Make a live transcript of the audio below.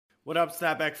What up,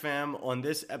 Snapback fam? On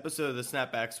this episode of the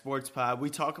Snapback Sports Pod,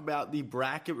 we talk about the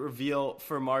bracket reveal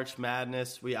for March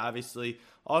Madness. We obviously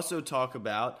also talk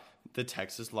about the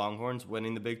Texas Longhorns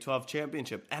winning the Big 12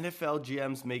 championship, NFL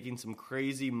GMs making some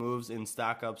crazy moves in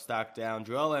stock up, stock down,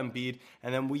 Joel Embiid,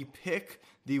 and then we pick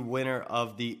the winner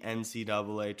of the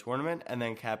NCAA tournament and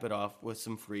then cap it off with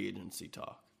some free agency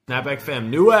talk. Snapback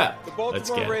fam, new app. The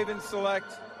Baltimore Ravens select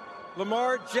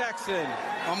Lamar Jackson.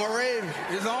 I'm a Raven.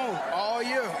 It's on all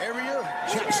year, every year.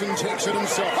 Jackson takes it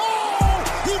himself.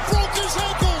 Oh! He broke his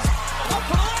ankles. Up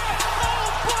for the layup.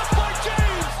 Oh, blocked by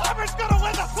James. Auburn's going to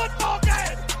win the football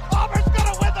game. Auburn's going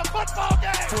to win the football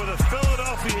game. For the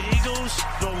Philadelphia Eagles,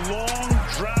 the long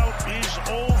drought is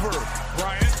over.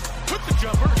 Bryant with the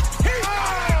jumper.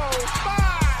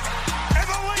 And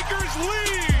the Lakers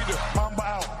lead. Mamba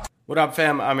out. What up,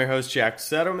 fam? I'm your host, Jack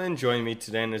Settleman. Joining me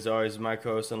today, and as always, my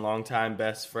co-host and longtime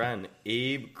best friend,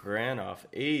 Abe Granoff.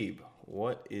 Abe,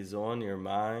 what is on your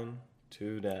mind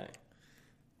today?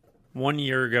 1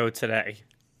 year ago today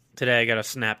I got a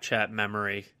Snapchat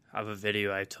memory of a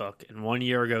video I took, and 1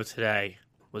 year ago today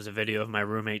was a video of my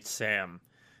roommate Sam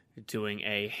doing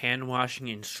a hand-washing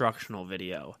instructional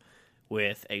video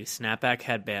with a snapback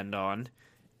headband on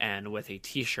and with a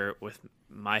t-shirt with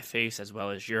my face as well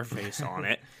as your face on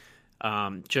it.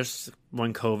 Just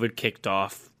when COVID kicked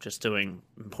off, just doing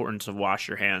importance of wash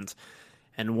your hands.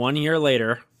 And 1 year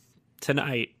later,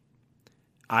 tonight,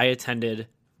 I attended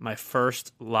my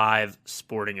first live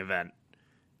sporting event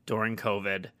during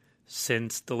COVID.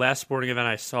 Since the last sporting event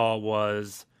I saw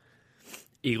was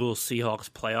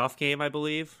Eagles-Seahawks playoff game, I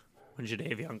believe, when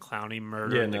Jadeveon Clowney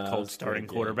murdered the Colts starting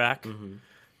quarterback.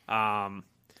 Mm-hmm.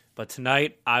 But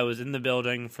tonight, I was in the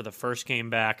building for the first game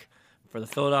back for the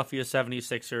Philadelphia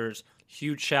 76ers.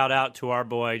 Huge shout out to our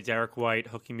boy Derek White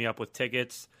hooking me up with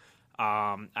tickets.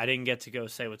 I didn't get to go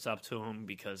say what's up to him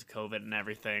because of COVID and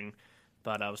everything,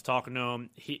 but I was talking to him.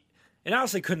 It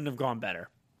honestly couldn't have gone better.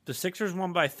 The Sixers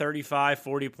won by 35,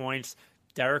 40 points.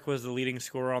 Derek was the leading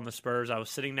scorer on the Spurs. I was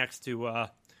sitting next to,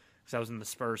 because I was in the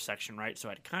Spurs section, right? So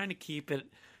I had to kind of keep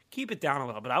it down a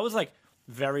little. But I was like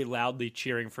very loudly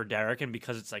cheering for Derek, and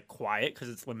because it's like quiet, because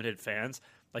it's limited fans,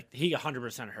 like he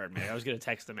 100% heard me. I was going to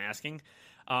text him asking.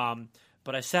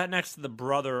 But I sat next to the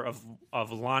brother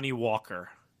of Lonnie Walker,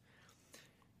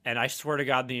 and I swear to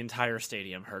God, the entire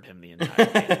stadium heard him the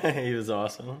entire game. He was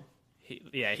awesome.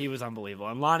 He was unbelievable.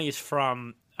 And Lonnie's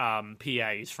from PA.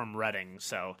 He's from Reading,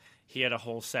 so he had a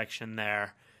whole section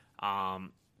there.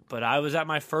 But I was at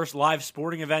my first live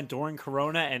sporting event during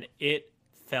Corona, and it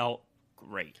felt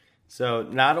great. So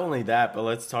not only that, but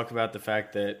let's talk about the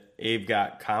fact that Abe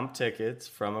got comp tickets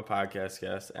from a podcast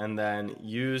guest and then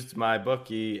used my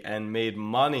bookie and made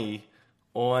money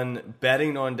on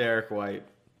betting on Derek White.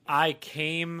 I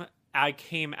came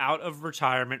out of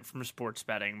retirement from sports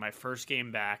betting, my first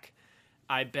game back.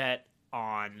 I bet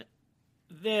on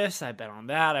this, I bet on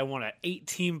that. I won an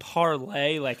 8-team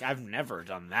parlay. Like, I've never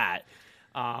done that.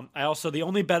 The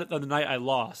only bet of the night I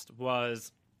lost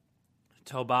was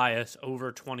Tobias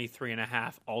over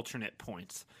 23.5 alternate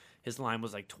points. His line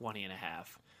was like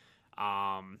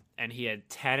 20.5. And he had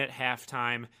 10 at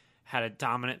halftime, had a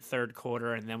dominant third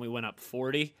quarter, and then we went up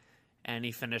 40, and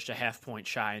he finished a half point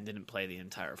shy and didn't play the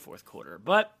entire fourth quarter.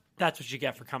 But that's what you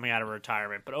get for coming out of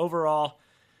retirement. But overall,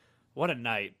 what a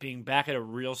night, being back at a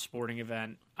real sporting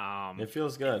event. It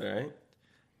feels good, right?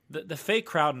 The fake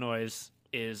crowd noise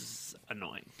is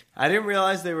annoying. I didn't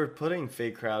realize they were putting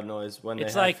fake crowd noise when they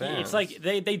had fans. It's like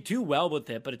they do well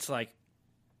with it, but it's like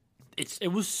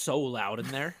it was so loud in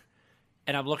there,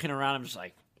 and I'm looking around, I'm just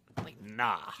like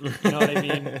nah, you know what I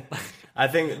mean? I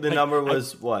think the number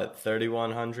was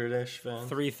 3,100-ish fans?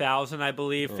 3,000, I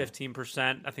believe,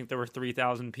 15%. I think there were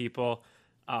 3,000 people.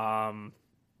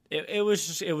 It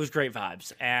was great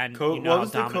vibes, and what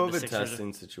was the COVID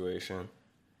testing situation?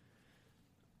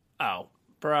 Oh,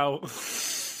 bro.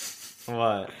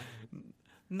 What?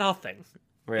 Nothing.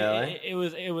 Really?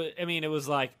 It was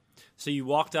like, so you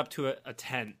walked up to a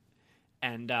tent,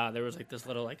 and there was like this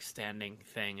little like standing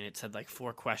thing, and it said like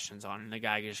 4 questions on it, and the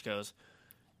guy just goes,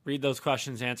 read those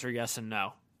questions, answer yes and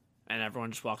no. And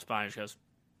everyone just walks by and just goes,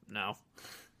 no,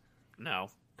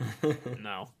 no,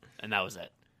 no. And that was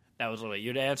it. That was literally,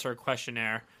 you'd answer a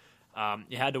questionnaire.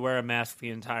 You had to wear a mask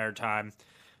the entire time.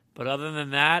 But other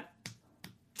than that,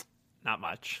 not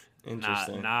much.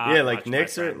 Interesting. Not yeah, like much,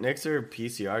 Knicks are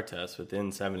PCR tests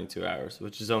within 72 hours,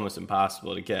 which is almost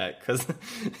impossible to get because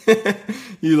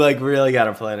you like really got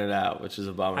to plan it out, which is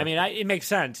a bummer. I mean, it makes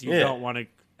sense. You don't want to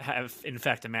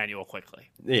infect Emmanuel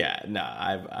quickly. Yeah, no,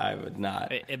 I would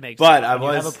not. It makes but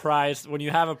sense. When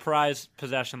you have a prized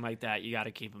possession like that, you got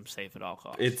to keep them safe at all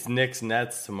costs. It's Knicks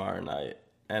Nets tomorrow night,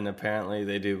 and apparently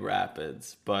they do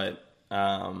rapids. But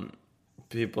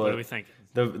people, What are we thinking?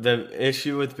 The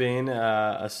issue with being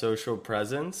a social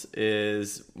presence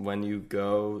is when you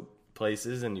go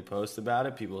places and you post about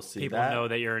it, people see People that. know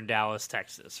that you're in Dallas,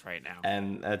 Texas right now.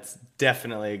 And that's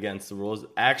definitely against the rules.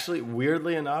 Actually,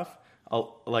 weirdly enough,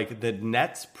 like the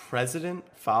Nets president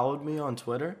followed me on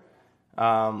Twitter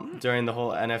during the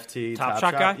whole NFT Top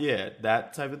Shot guy? Yeah,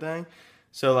 that type of thing.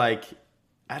 So like,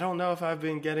 I don't know if I've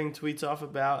been getting tweets off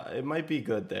about. It might be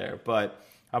good there, but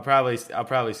I'll probably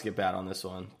skip out on this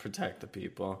one. Protect the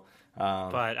people.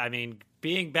 But, I mean,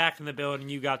 being back in the building,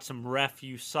 you got some ref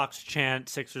you sucks chant.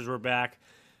 Sixers were back.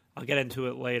 I'll get into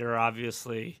it later,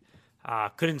 obviously.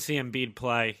 Couldn't see Embiid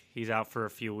play. He's out for a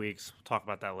few weeks. We'll talk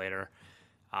about that later.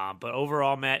 But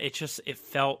overall, Matt, it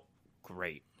felt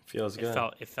great. Feels good.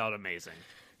 It felt amazing.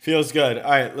 Feels good. All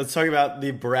right, let's talk about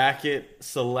the bracket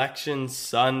selection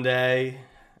Sunday.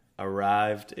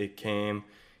 Arrived. It came.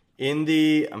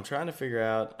 I'm trying to figure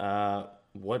out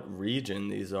what region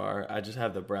these are. I just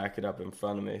have the bracket up in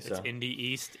front of me. So It's Indy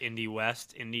East, Indy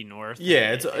West, Indy North.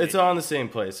 yeah, it's all in the same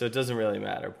place, so it doesn't really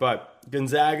matter. But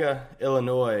Gonzaga,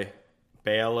 Illinois,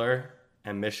 Baylor,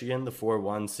 and Michigan, the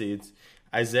 4-1 seeds.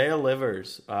 Isaiah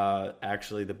Livers,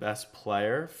 actually the best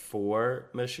player for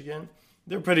Michigan.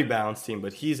 They're a pretty balanced team,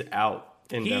 but he's out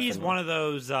indefinitely.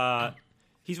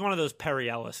 He's one of those Perry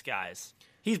Ellis guys.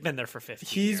 He's been there for 15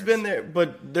 years. He's been there,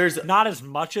 but there's Not as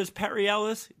much as Perry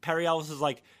Ellis. Perry Ellis is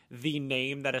like the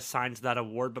name that assigns that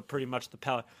award, but pretty much the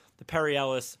Perry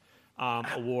Ellis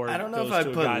award. I don't know goes if I to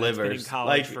a put guy that's been in Livers,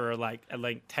 college like- for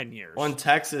like 10 years. on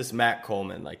Texas, Matt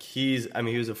Coleman. Like he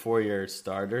was a 4-year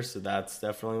starter, so that's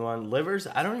definitely one. Livers,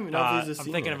 I don't even know if he's a I'm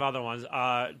senior. thinking of other ones.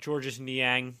 Georges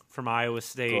Niang from Iowa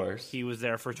State. Of course. He was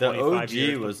there for The 25 OG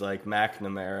years. was like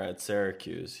McNamara at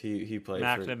Syracuse. He played.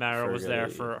 McNamara was there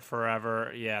Gilly. for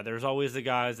forever. Yeah, there's always the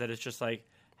guys that it's just like,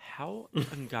 how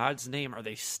in God's name are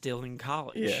they still in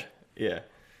college? Yeah.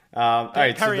 All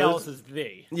right, Perry so Ellis those, is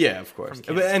the. yeah, of course,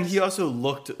 from Kansas. and he also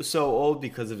looked so old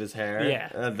because of his hair.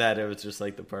 Yeah. That it was just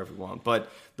like the perfect one.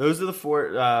 But those are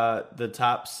the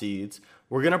top seeds.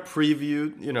 We're gonna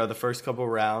preview, the first couple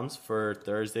rounds for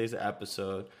Thursday's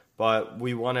episode, but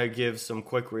we want to give some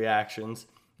quick reactions.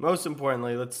 Most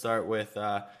importantly, let's start with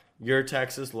your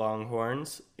Texas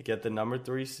Longhorns get the number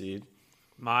 3 seed.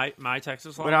 My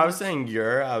Texas Longhorns. When I was saying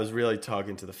I was really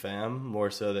talking to the fam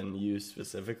more so than you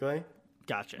specifically.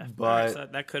 Gotcha. But- All right, so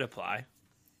that could apply.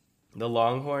 The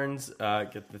Longhorns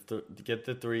get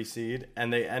the 3 seed,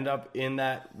 and they end up in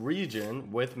that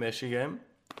region with Michigan,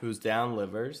 who's down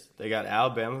Livers. They got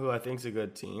Alabama, who I think is a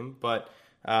good team, but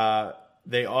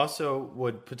they also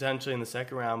would potentially in the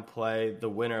second round play the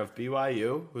winner of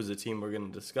BYU, who's a team we're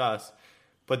going to discuss.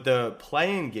 But the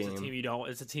playing game, It's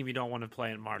a team you don't want to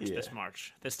play in March. Yeah.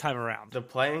 This time around. the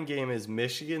playing game is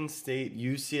Michigan State,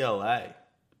 UCLA.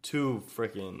 2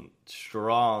 freaking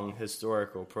strong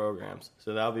historical programs,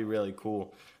 so that'll be really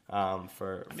cool.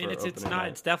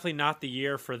 It's definitely not the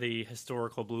year for the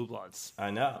historical Blue Bloods. I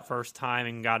know. First time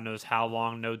in God knows how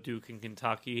long, no Duke in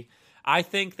Kentucky. I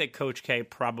think that Coach K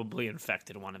probably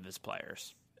infected one of his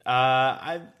players.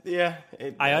 I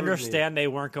understand they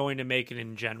weren't going to make it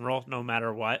in general, no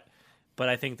matter what, but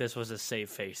I think this was a safe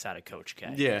face out of Coach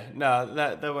K. Yeah, no,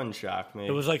 that wouldn't shock me.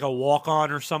 It was like a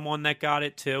walk-on or someone that got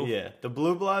it too. Yeah, the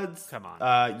Blue Bloods. Come on.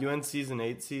 UNC's an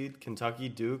 8 seed. Kentucky,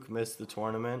 Duke missed the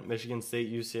tournament. Michigan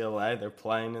State, UCLA, they're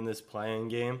playing in this playing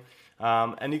game.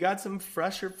 And you got some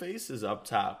fresher faces up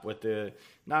top with the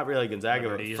not really Gonzaga,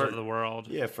 Liberties but of the world.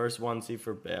 Yeah, first 1 seed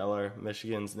for Baylor.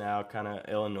 Michigan's now kind of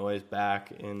Illinois is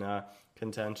back in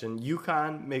contention.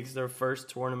 UConn makes their first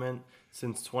tournament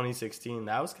since 2016.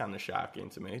 That was kind of shocking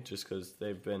to me, just because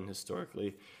they've been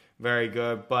historically very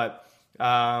good. But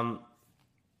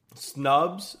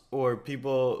snubs or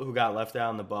people who got left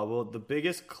out in the bubble, the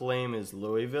biggest claim is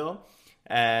Louisville.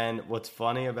 And what's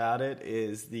funny about it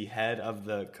is the head of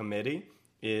the committee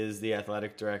is the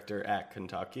athletic director at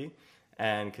Kentucky.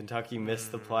 And Kentucky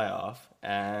missed the playoff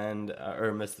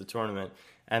or missed the tournament.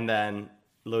 And then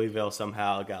Louisville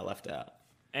somehow got left out.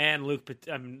 And Luke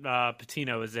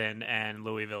Pitino is in, and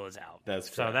Louisville is out. That's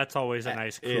so correct. that's always a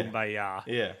nice kumbaya.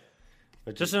 Yeah.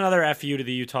 Just another FU to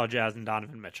the Utah Jazz and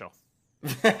Donovan Mitchell.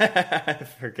 I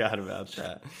forgot about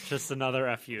that. Just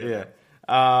another FU. Yeah.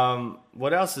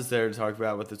 What else is there to talk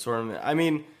about with the tournament? I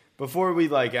mean, before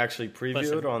we actually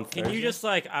preview it on Thursday. Can you just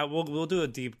we'll do a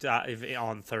deep dive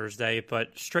on Thursday,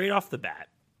 but straight off the bat,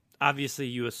 obviously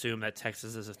you assume that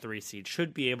Texas as a 3 seed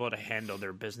should be able to handle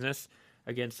their business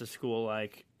against a school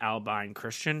like Albine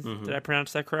Christian. Mm-hmm. Did I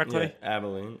pronounce that correctly? Yeah,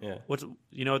 Abilene, yeah.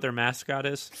 You know what their mascot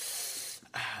is?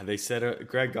 They said it,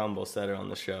 Greg Gumbel said it on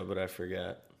the show, but I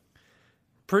forget.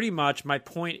 Pretty much. My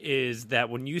point is that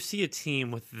when you see a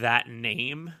team with that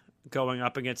name going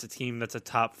up against a team that's a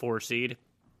top 4 seed,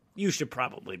 you should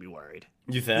probably be worried.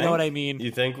 You think? You know what I mean? You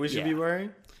think we should be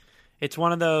worried? It's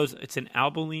one of those. It's in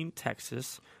Abilene,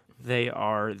 Texas. They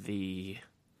are the...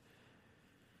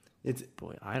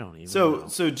 Boy, I don't even know.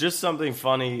 So just something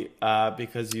funny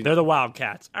because They're the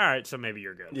Wildcats. All right, so maybe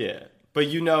you're good. Yeah. But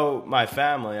you know my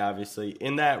family, obviously.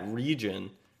 In that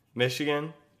region,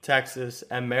 Michigan, Texas,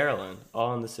 and Maryland,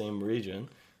 all in the same region.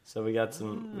 So we got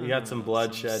some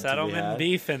bloodshed. Settlement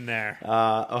beef in there.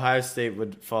 Ohio State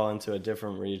would fall into a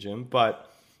different region, but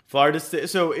Florida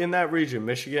State. So in that region,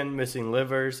 Michigan missing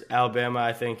livers, Alabama,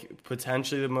 I think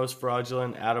potentially the most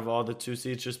fraudulent out of all the 2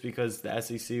 seeds, just because the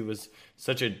SEC was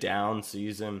such a down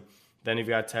season. Then you've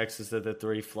got Texas at the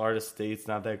 3. Florida State's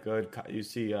not that good. You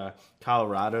see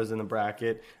Colorado's in the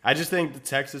bracket. I just think the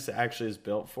Texas actually is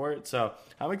built for it. So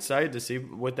I'm excited to see.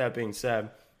 With that being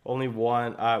said, only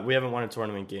one. We haven't won a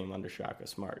tournament game under Shaka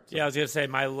Smart. So. Yeah, I was going to say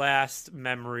my last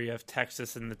memory of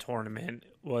Texas in the tournament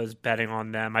was betting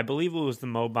on them. I believe it was the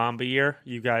Mo Bamba year.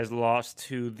 You guys lost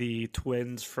to the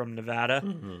Twins from Nevada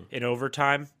in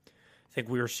overtime. I think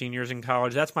we were seniors in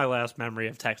college. That's my last memory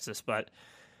of Texas. But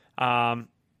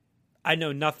I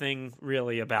know nothing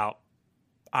really about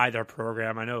either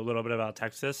program. I know a little bit about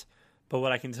Texas. But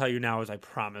what I can tell you now is I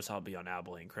promise I'll be on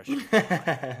Abilene Christian.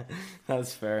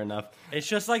 That's fair enough. It's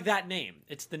just like that name.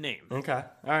 It's the name. Okay.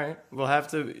 All right. We'll have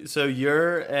to. So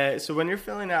so when you're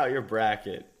filling out your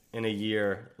bracket in a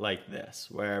year like this,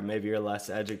 where maybe you're less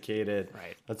educated,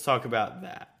 right? Let's talk about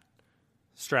that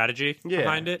strategy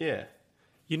behind it. Yeah.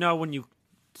 You know,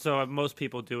 so most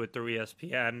people do it through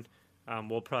ESPN.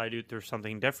 We'll probably do it through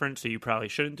something different. So you probably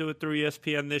shouldn't do it through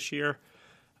ESPN this year.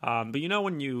 But you know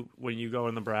when you go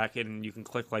in the bracket and you can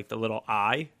click like the little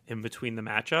I in between the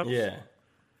matchups? Yeah.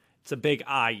 It's a big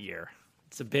I year.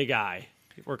 It's a big I.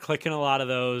 We're clicking a lot of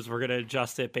those. We're going to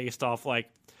adjust it based off like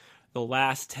the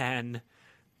last 10,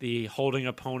 the holding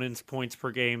opponents, points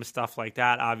per game, stuff like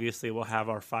that. Obviously, we'll have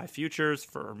our 5 futures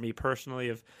for me personally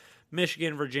of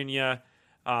Michigan, Virginia,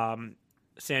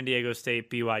 San Diego State,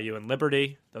 BYU, and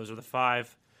Liberty. Those are the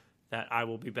 5 that I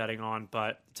will be betting on,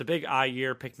 but it's a big I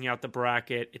year picking out the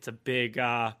bracket. It's a big,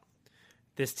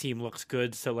 this team looks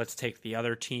good, so let's take the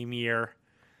other team year.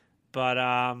 But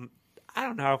I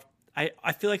don't know.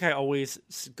 I feel like I always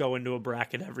go into a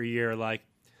bracket every year, like,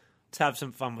 let's have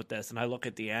some fun with this. And I look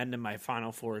at the end, and my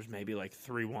Final Four is maybe like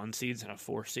 3 1 seeds and a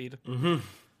 4 seed. Mm-hmm.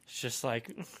 It's just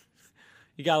like,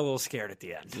 you got a little scared at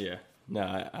the end. Yeah.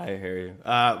 No, I hear you.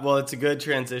 Well, it's a good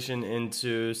transition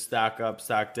into stock up,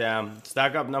 stock down.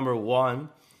 Stock up number 1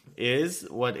 is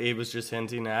what Abe was just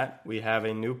hinting at. We have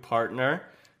a new partner,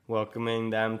 welcoming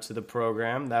them to the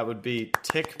program. That would be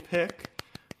TickPick.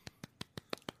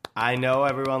 I know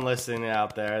everyone listening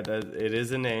out there that it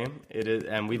is a name. It is,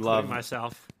 and we love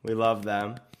myself. We love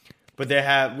them.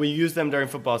 But we use them during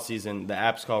football season. The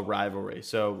app's called Rivalry.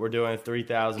 So we're doing a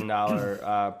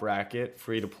 $3,000 bracket,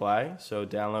 free to play. So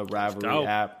download Rivalry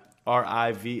app,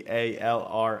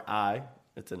 RIVALRI.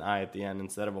 It's an I at the end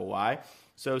instead of a Y.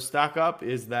 So stock up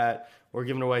is that we're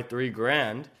giving away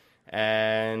 $3,000,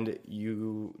 and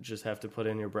you just have to put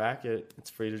in your bracket.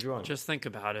 It's free to join. Just think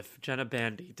about if Jenna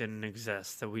Bandy didn't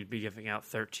exist, that we'd be giving out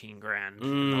 $13,000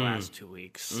 in the last 2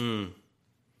 weeks.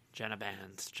 Jenna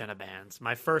Bands.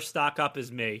 My first stock up is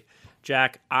me.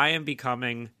 Jack, I am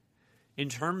becoming, in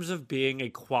terms of being a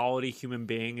quality human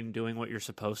being and doing what you're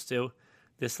supposed to,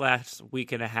 this last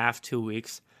week and a half, 2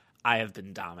 weeks, I have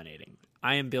been dominating.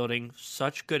 I am building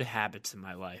such good habits in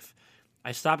my life.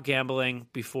 I stopped gambling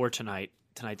before tonight.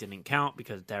 Tonight didn't count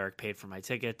because Derek paid for my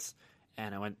tickets,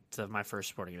 and I went to my first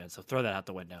sporting event, so throw that out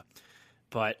the window.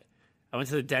 But I went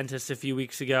to the dentist a few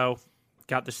weeks ago,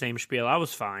 got the same spiel. I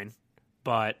was fine.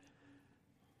 But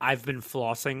I've been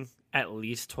flossing at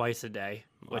least twice a day,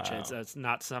 which is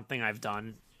not something I've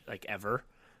done like ever.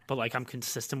 But like I'm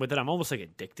consistent with it. I'm almost like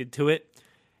addicted to it.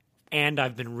 And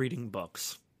I've been reading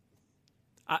books.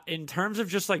 In terms of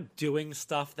just like doing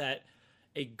stuff that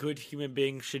a good human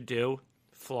being should do,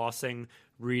 flossing,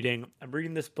 reading. I'm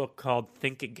reading this book called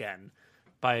Think Again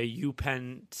by a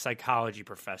UPenn psychology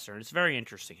professor. And it's very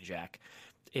interesting, Jack.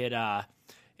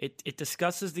 It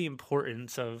discusses the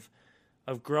importance of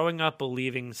growing up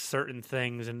believing certain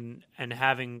things and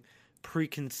having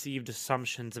preconceived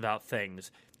assumptions about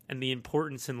things, and the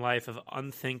importance in life of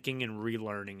unthinking and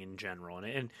relearning in general.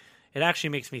 And it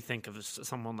actually makes me think of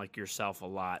someone like yourself a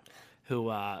lot, who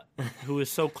is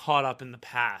so caught up in the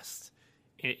past,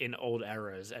 in old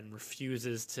eras, and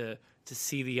refuses to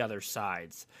see the other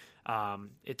sides.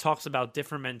 It talks about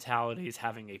different mentalities,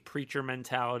 having a preacher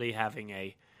mentality, having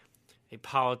a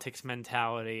politics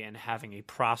mentality and having a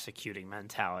prosecuting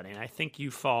mentality. And I think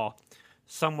you fall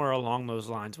somewhere along those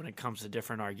lines when it comes to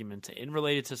different arguments in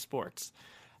related to sports.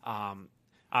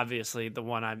 Obviously,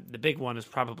 the big one is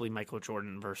probably Michael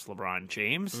Jordan versus LeBron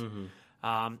James.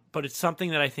 But it's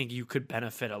something that I think you could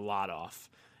benefit a lot off.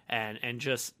 And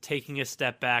just taking a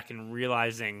step back and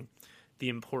realizing the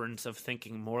importance of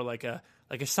thinking more like a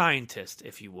scientist,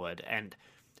 if you would,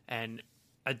 and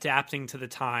adapting to the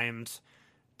times,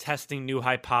 testing new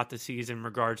hypotheses in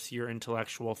regards to your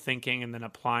intellectual thinking, and then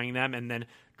applying them, and then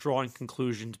drawing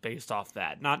conclusions based off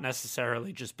that, not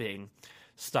necessarily just being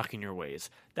stuck in your ways.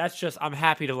 I'm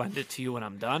happy to lend it to you when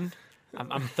I'm done.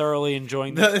 I'm thoroughly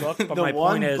enjoying this book, but my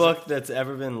point is, the one book that's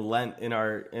ever been lent in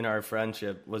our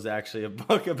friendship was actually a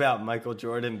book about Michael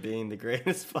Jordan being the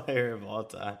greatest player of all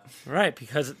time. Right,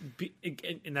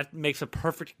 and that makes a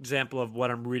perfect example of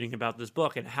what I'm reading about this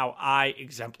book and how I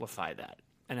exemplify that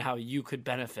and how you could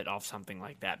benefit off something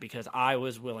like that, because I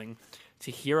was willing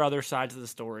to hear other sides of the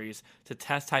stories, to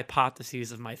test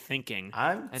hypotheses of my thinking,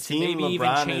 and to maybe LeBron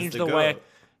even change the GOAT. way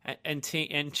and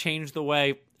change the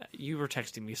way you were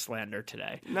texting me slander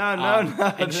today.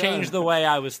 No. Change the way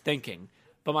I was thinking.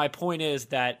 But my point is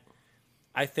that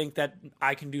I think that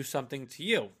I can do something to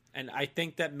you, and I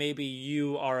think that maybe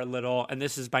you are a little, and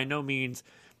this is by no means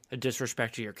a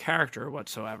disrespect to your character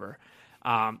whatsoever,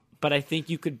 but I think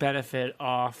you could benefit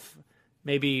off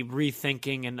maybe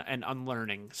rethinking and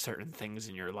unlearning certain things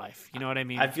in your life. You know what I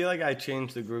mean? I feel like I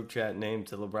changed the group chat name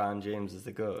to LeBron James as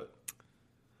the GOAT.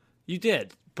 You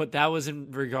did, but that was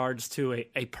in regards to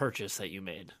a purchase that you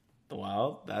made.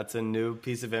 Well, that's a new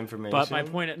piece of information. But my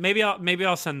point, maybe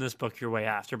I'll send this book your way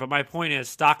after. But my point is,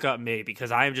 stock up me,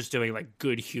 because I am just doing like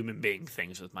good human being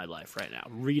things with my life right now,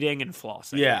 reading and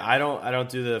flossing. Yeah, I don't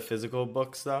do the physical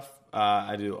book stuff.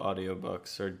 I do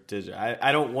audiobooks or digital.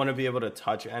 I don't want to be able to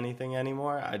touch anything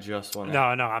anymore. I just want to.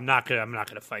 No, I'm not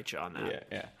gonna fight you on that.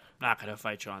 Yeah. Not gonna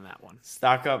fight you on that one.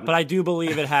 Stock up. But I do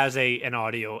believe it has an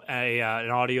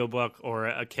audio book or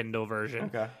a Kindle version.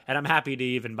 Okay. And I'm happy to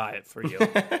even buy it for you,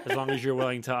 as long as you're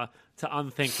willing to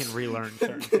unthink and relearn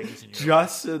certain things in your life.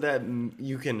 Just so that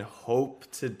you can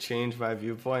hope to change my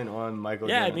viewpoint on Michael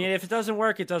Jordan. I mean, if it doesn't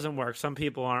work, it doesn't work. Some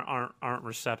people aren't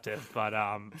receptive, but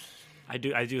I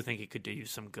do think it could do you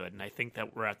some good, and I think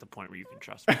that we're at the point where you can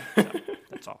trust me. So,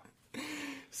 that's all.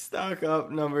 Stock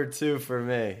up number 2 for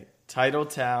me.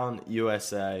 Titletown,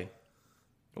 USA.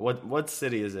 What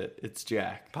city is it? It's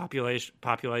Jack.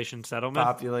 Population settlement.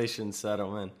 Population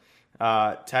settlement.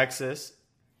 Texas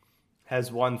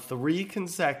has won 3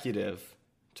 consecutive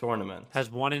tournaments. Has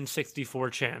 1 in 64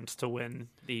 chance to win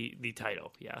the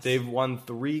title. Yes, They've won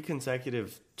 3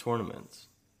 consecutive tournaments.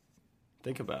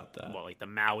 Think about that. Well, like the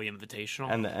Maui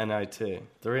Invitational And the NIT.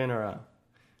 3 in a row.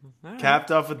 All right.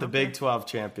 Capped off with the Big 12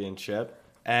 championship.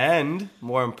 And,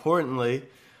 more importantly,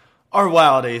 our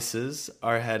Wild Aces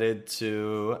are headed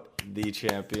to the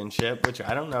championship, which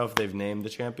I don't know if they've named the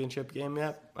championship game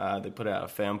yet. They put out a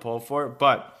fan poll for it.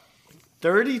 But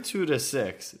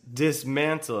 32-6,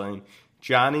 dismantling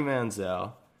Johnny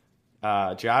Manziel,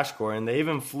 Josh Gordon. They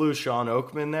even flew Sean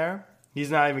Oakman there.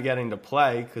 He's not even getting to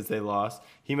play because they lost.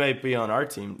 He might be on our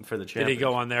team for the championship. Did he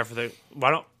go on there for the...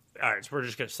 All right, so we're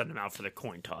just going to send him out for the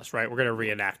coin toss, right? We're going to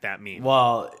reenact that meme.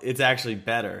 Well, it's actually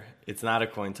better. It's not a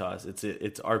coin toss. It's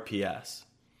RPS.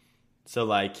 So,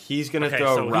 like, he's going to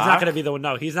throw so rock. He's not going to be the one.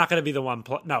 No, he's not going to be the one.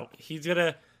 No, he's going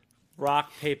to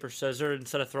rock, paper, scissors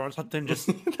instead of throwing something.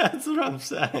 Just That's what I'm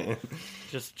saying.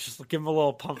 Just give him a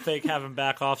little pump fake, have him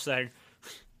back off saying,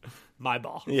 my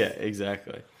ball. Yeah,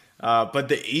 exactly. But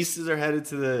the Aces are headed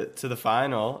to the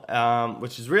final,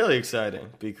 which is really exciting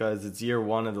because it's year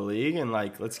 1 of the league, and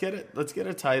like let's get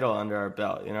a title under our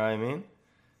belt. You know what I mean?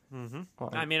 Mm-hmm. Well,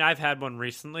 I mean, I've had one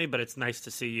recently, but it's nice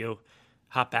to see you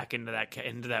hop back into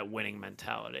that winning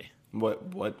mentality. What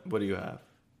do you have?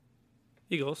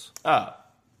 Eagles. Oh,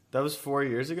 that was 4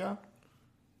 years ago.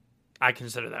 I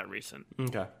consider that recent.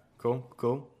 Okay, cool.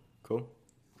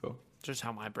 Just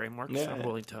how my brain works. Yeah. I'm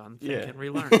willing to unthink and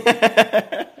relearn.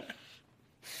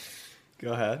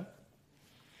 Go ahead.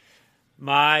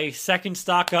 My second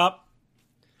stock up,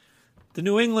 the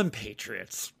New England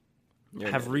Patriots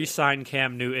have re-signed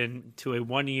Cam Newton to a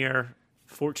 1-year,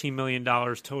 $14 million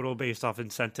total based off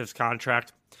incentives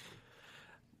contract.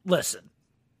 Listen,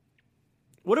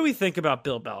 what do we think about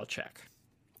Bill Belichick?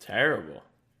 Terrible.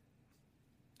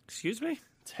 Excuse me?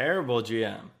 Terrible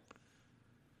GM.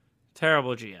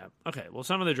 Terrible GM. Okay, well,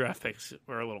 some of the draft picks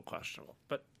were a little questionable,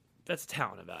 but that's a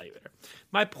talent evaluator.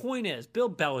 My point is, Bill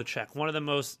Belichick, one of the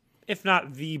most, if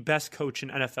not the best coach in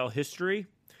NFL history,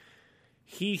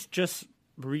 he's just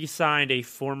re-signed a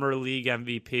former league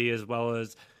MVP as well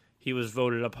as he was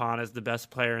voted upon as the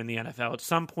best player in the NFL at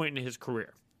some point in his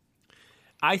career.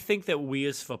 I think that we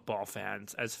as football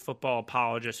fans, as football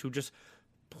apologists who just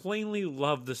plainly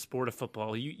love the sport of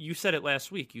football, you said it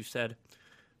last week. You said,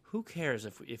 who cares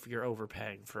if you're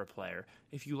overpaying for a player?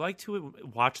 If you like to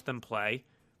watch them play,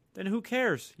 then who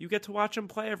cares? You get to watch them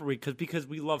play every week because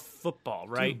we love football,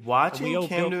 right? Dude, watching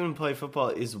Cam Newton play football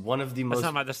is one of the most...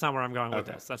 That's not where I'm going with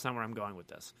this. That's not where I'm going with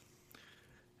this.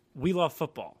 We love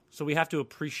football, so we have to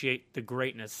appreciate the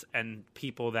greatness and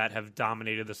people that have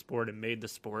dominated the sport and made the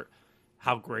sport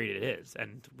how great it is.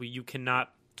 And you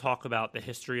cannot talk about the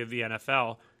history of the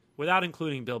NFL without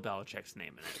including Bill Belichick's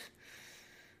name in it.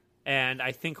 And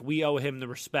I think we owe him the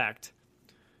respect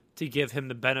to give him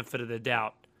the benefit of the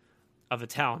doubt of a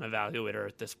talent evaluator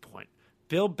at this point.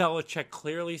 Bill Belichick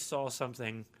clearly saw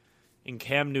something in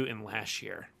Cam Newton last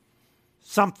year.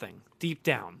 Something deep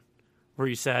down where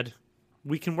he said,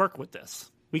 we can work with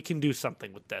this. We can do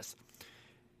something with this.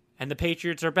 And the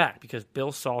Patriots are back because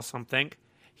Bill saw something.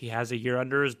 He has a year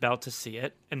under his belt to see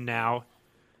it. And now,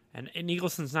 and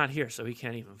Eagleson's not here, so he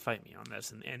can't even fight me on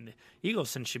this. And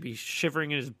Eagleson should be shivering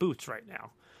in his boots right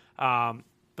now.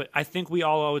 But I think we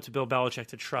all owe it to Bill Belichick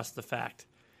to trust the fact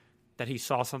that he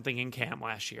saw something in Cam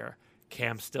last year.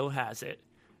 Cam still has it.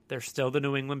 They're still the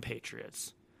New England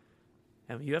Patriots.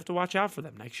 And you have to watch out for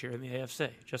them next year in the AFC,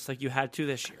 just like you had to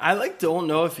this year. I don't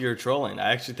know if you're trolling.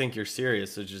 I actually think you're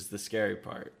serious, which is the scary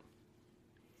part.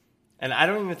 And I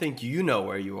don't even think you know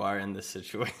where you are in this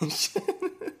situation.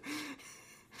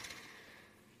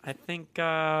 I think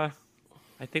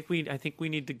we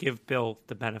need to give Bill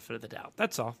the benefit of the doubt.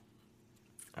 That's all.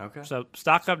 Okay. So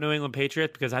stock up New England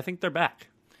Patriots because I think they're back.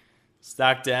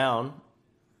 Stock down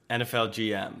NFL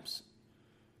GMs.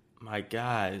 My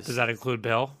guys. Does that include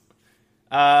Bill?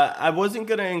 I wasn't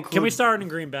going to include... Can we start in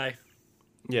Green Bay?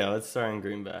 Yeah, let's start in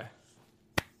Green Bay.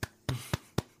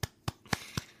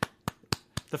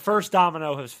 The first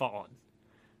domino has fallen.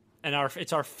 And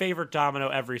it's our favorite domino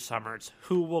every summer. It's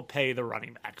who will pay the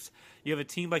running backs. You have a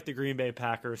team like the Green Bay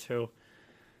Packers who...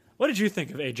 What did you think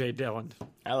of A.J. Dillon?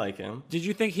 I like him. Did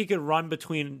you think he could run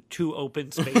between two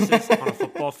open spaces on a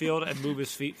football field and move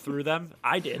his feet through them?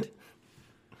 I did.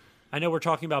 I know we're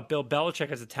talking about Bill Belichick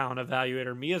as a talent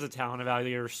evaluator. Me as a talent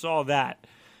evaluator saw that.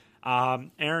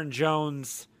 Aaron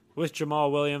Jones with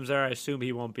Jamal Williams there. I assume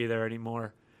he won't be there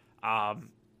anymore.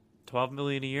 $12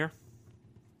 million a year?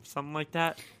 Something like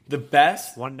that? The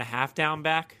best? 1.5 down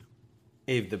back?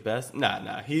 Abe, the best?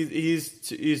 Nah.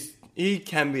 He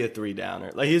can be a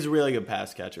 3-downer. Like, he's a really good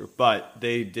pass catcher, but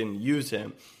they didn't use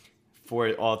him for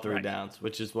all 3 downs,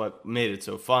 which is what made it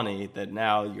so funny that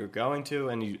now you're going to.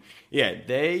 And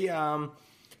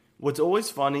what's always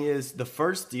funny is the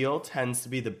first deal tends to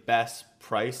be the best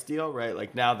price deal, right?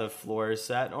 Like, now the floor is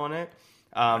set on it.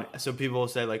 So people will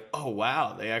say, like, oh,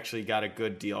 wow, they actually got a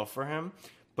good deal for him.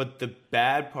 But the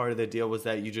bad part of the deal was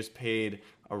that you just paid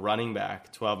a running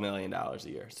back $12 million a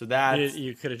year. So that's...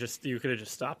 You could have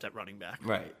just stopped at running back.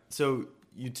 Right. So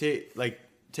you take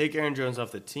Aaron Jones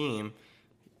off the team,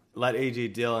 let A.J.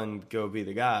 Dillon go be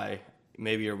the guy.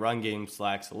 Maybe your run game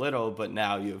slacks a little, but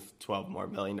now you have $12 more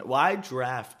million. Why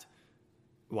draft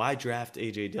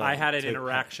A.J. Dillon? I had an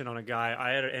interaction on a guy.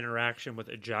 I had an interaction with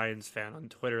a Giants fan on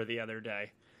Twitter the other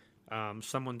day.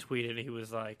 Someone tweeted, he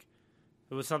was like,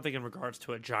 it was something in regards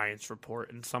to a Giants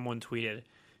report, and someone tweeted,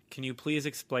 can you please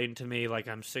explain to me, like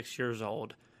I'm 6 years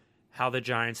old, how the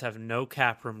Giants have no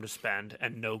cap room to spend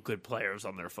and no good players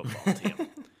on their football team?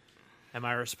 And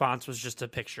my response was just a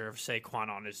picture of Saquon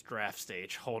on his draft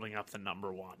stage holding up the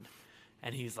number 1.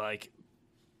 And he's like,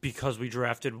 because we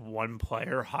drafted one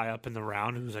player high up in the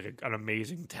round who's like an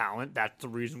amazing talent, that's the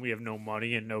reason we have no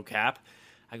money and no cap?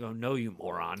 I go, no, you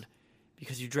moron.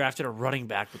 Because you drafted a running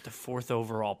back with the 4th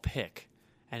overall pick,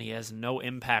 and he has no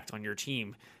impact on your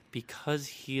team because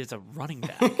he is a running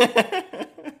back.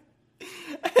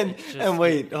 And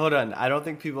wait, hold on. I don't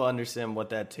think people understand what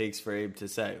that takes for Abe to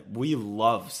say. We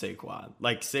love Saquon.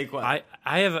 Like, Saquon.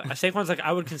 Saquon's like,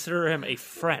 I would consider him a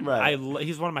friend. Right.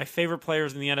 He's one of my favorite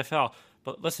players in the NFL.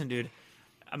 But listen, dude,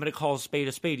 I'm going to call a spade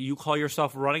a spade. You call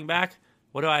yourself a running back?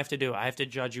 What do I have to do? I have to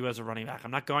judge you as a running back.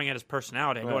 I'm not going at his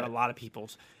personality. I go at a lot of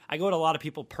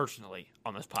people personally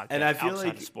on this podcast. And I feel outside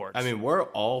like, of sports. I mean, we're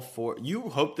all for. You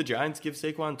hope the Giants give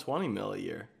Saquon $20 million a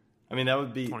year. I mean, that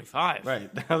would be 25.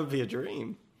 Right, that would be a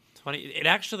dream. 20. It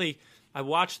actually. I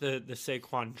watched the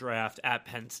Saquon draft at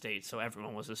Penn State, so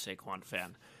everyone was a Saquon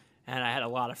fan, and I had a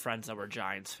lot of friends that were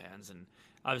Giants fans, and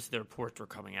obviously the reports were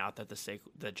coming out that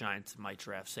the Giants might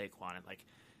draft Saquon, and like.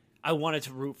 I wanted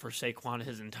to root for Saquon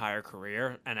his entire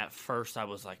career, and at first I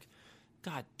was like,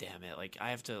 God damn it, like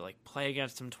I have to like play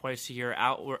against him twice a year,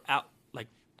 out like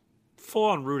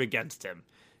full-on root against him.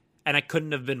 And I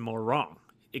couldn't have been more wrong.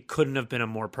 It couldn't have been a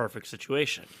more perfect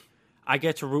situation. I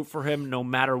get to root for him no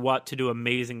matter what, to do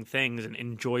amazing things and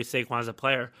enjoy Saquon as a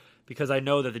player, because I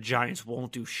know that the Giants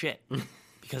won't do shit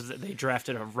because they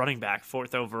drafted a running back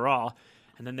 4th overall,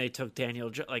 and then they took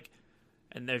Daniel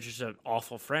and they're just an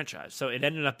awful franchise. So it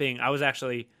ended up being, I was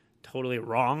actually totally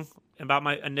wrong about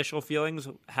my initial feelings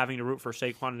having to root for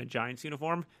Saquon in a Giants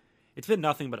uniform. It's been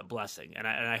nothing but a blessing, and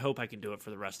I hope I can do it for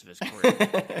the rest of his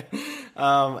career.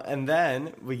 And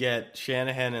then we get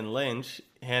Shanahan and Lynch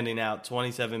handing out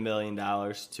 $27 million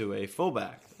to a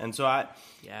fullback. And so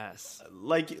Yes.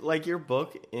 like your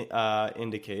book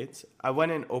indicates, I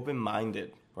went in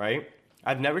open-minded, right?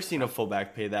 I've never seen a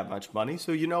fullback pay that much money,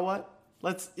 so you know what?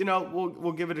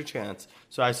 We'll give it a chance.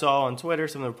 So I saw on Twitter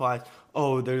some of the replies,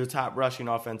 oh, they're the top rushing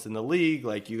offense in the league.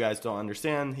 Like, you guys don't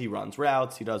understand. He runs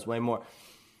routes. He does way more.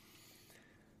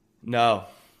 No,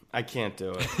 I can't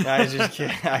do it. I just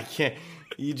can't. I can't.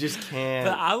 You just can't.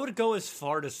 But I would go as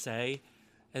far to say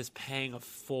as paying a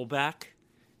fullback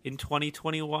in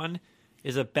 2021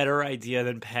 is a better idea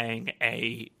than paying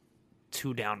a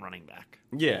 2-down running back.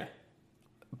 Yeah.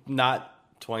 Not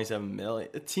 $27 million.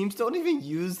 Teams don't even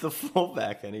use the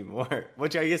fullback anymore,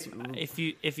 which I guess if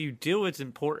you do, it's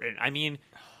important. I mean,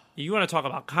 you want to talk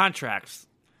about contracts.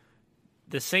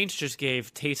 The Saints just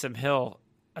gave Taysom Hill,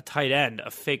 a tight end,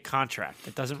 a fake contract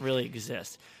that doesn't really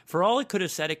exist. For all it could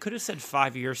have said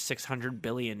 5 years, $600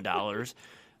 billion.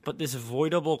 But this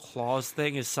voidable clause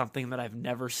thing is something that I've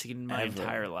never seen in my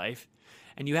entire life.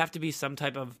 And you have to be some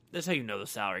type of, that's how you know the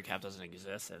salary cap doesn't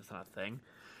exist. It's not a thing.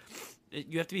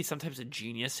 You have to be some type of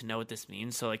genius to know what this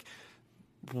means. So, like,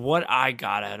 what I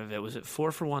got out of it, was it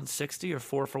 4 for $160 or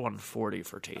 4 for $140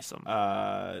 for Taysom?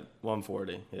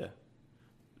 140, yeah.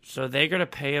 So they're going to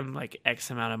pay him like X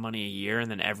amount of money a year,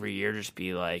 and then every year just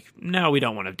be like, no, we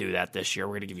don't want to do that this year.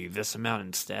 We're going to give you this amount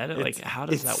instead. Like, how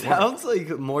does that work? It sounds like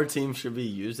more teams should be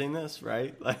using this,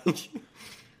 right? Like,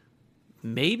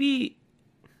 maybe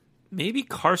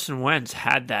Carson Wentz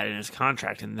had that in his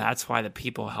contract, and that's why the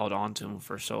people held on to him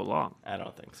for so long. I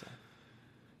don't think so.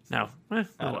 No.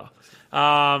 Oh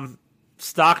well.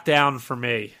 Stock down for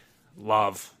me.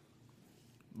 Love,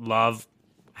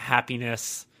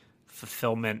 happiness,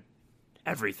 fulfillment,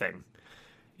 everything.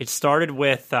 It started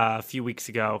with a few weeks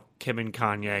ago, Kim and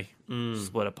Kanye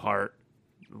split apart,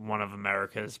 one of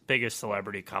America's biggest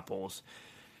celebrity couples.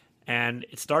 And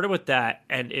it started with that.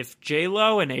 And if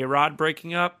J-Lo and A-Rod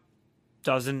breaking up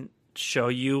doesn't show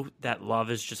you that love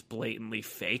is just blatantly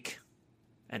fake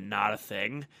and not a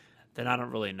thing, then I don't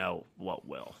really know what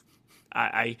will.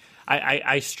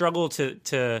 I struggle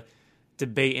to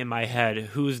debate in my head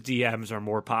whose DMs are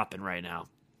more popping right now,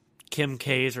 Kim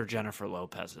K's or Jennifer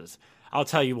Lopez's. I'll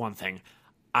tell you one thing.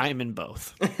 I'm in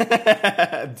both.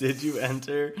 Did you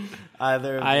enter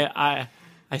either? I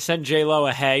sent J-Lo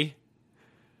a hey,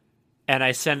 and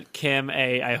I sent Kim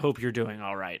a I hope you're doing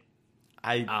all right.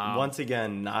 Once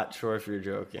again, not sure if you're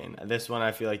joking. This one,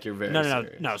 I feel like you're very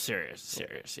serious.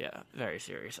 Serious, yeah, very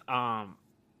serious.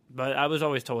 But I was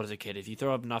always told as a kid, if you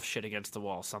throw up enough shit against the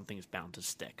wall, something's bound to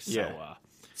stick. So, yeah.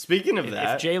 Speaking of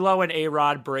that, if J-Lo and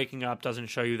A-Rod breaking up doesn't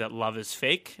show you that love is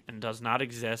fake and does not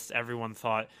exist, everyone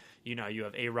thought, you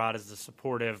have A-Rod as the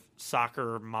supportive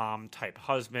soccer mom type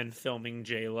husband filming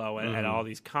J-Lo at all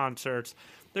these concerts.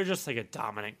 They're just like a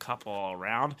dominant couple all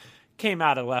around. Came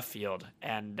out of left field,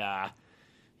 and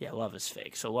love is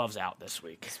fake. So love's out this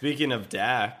week. Speaking of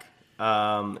Dak,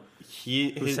 who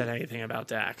said anything about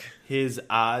Dak? His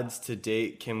odds to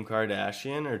date Kim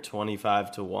Kardashian are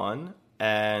 25-1,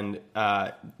 and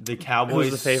the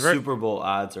Cowboys' Super Bowl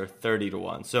odds are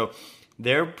 30-1. So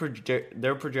they're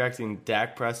projecting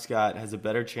Dak Prescott has a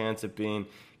better chance of being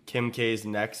Kim K's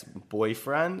next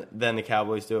boyfriend than the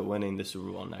Cowboys do at winning the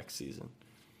Super Bowl next season.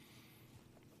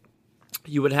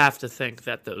 You would have to think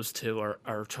that those two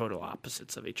are total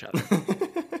opposites of each other.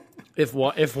 If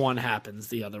one happens,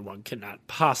 the other one cannot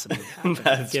possibly happen.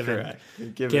 That's correct.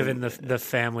 Given the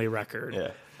family record.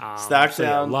 Yeah. Stock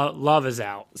down. Love is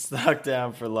out. Stock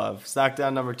down for love. Stock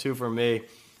down number 2 for me.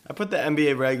 I put the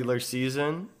NBA regular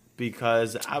season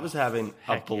because I was having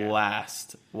a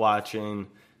blast watching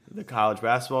the college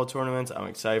basketball tournaments. I'm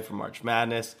excited for March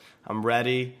Madness. I'm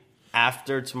ready.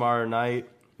 After tomorrow night,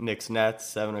 Knicks Nets,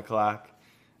 7 o'clock.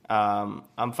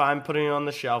 I'm fine putting it on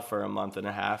the shelf for a month and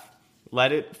a half.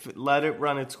 Let it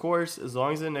run its course. As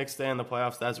long as the Knicks stay in the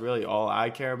playoffs, that's really all I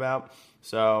care about.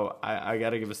 So I got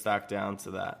to give a stock down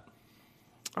to that.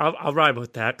 I'll ride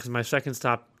with that because my second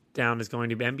stock down is going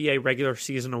to be NBA regular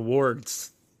season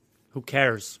awards. Who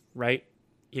cares, right?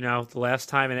 The last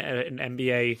time an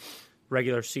NBA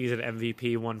regular season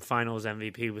MVP won Finals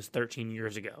MVP was 13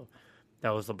 years ago. that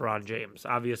was LeBron James.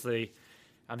 Obviously,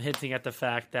 I'm hinting at the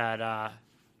fact that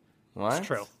What? it's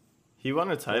true. He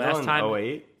won a title in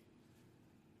 2008?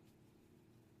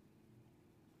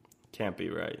 Can't be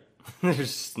right. There's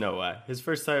just no way. His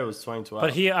first title was 2012.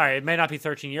 But it may not be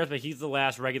 13 years, but he's the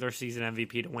last regular season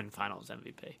MVP to win Finals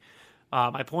MVP.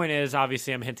 My point is,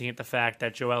 obviously, I'm hinting at the fact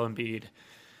that Joel Embiid,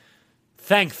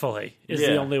 thankfully, is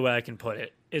the only way I can put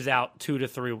it, is out 2 to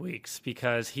 3 weeks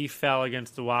because he fell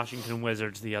against the Washington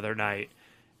Wizards the other night,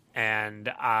 and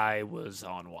I was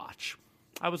on watch.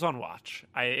 It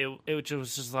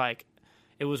was just like,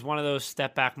 it was one of those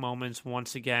step back moments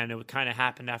once again. It kind of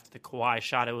happened after the Kawhi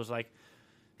shot. It was like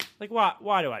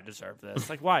why do I deserve this?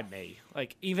 Like, why me?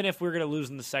 Like, even if we're going to lose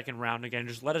in the second round again,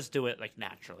 just let us do it, like,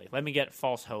 naturally. Let me get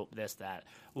false hope, this, that.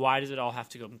 Why does it all have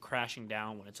to go crashing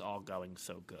down when it's all going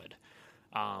so good?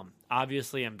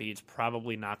 Obviously, Embiid's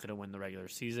probably not going to win the regular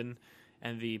season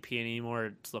MVP anymore.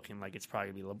 It's looking like it's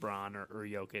probably going to be LeBron or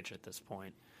Jokic at this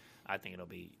point. I think it'll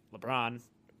be LeBron.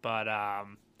 But,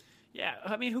 yeah,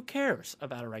 I mean, who cares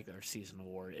about a regular season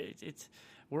award?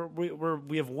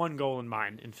 We have one goal in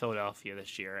mind in Philadelphia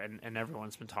this year, and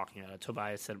everyone's been talking about it.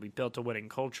 Tobias said we built a winning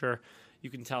culture. You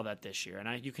can tell that this year,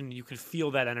 and you can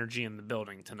feel that energy in the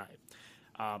building tonight.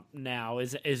 Now,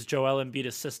 is Joel Embiid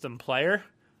a system player?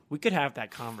 We could have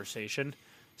that conversation.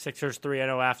 Sixers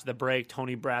 3-0 after the break.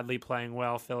 Tony Bradley playing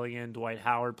well, filling in. Dwight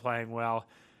Howard playing well.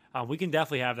 We can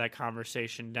definitely have that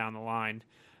conversation down the line.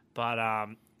 But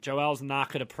Joel's not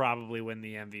going to probably win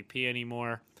the MVP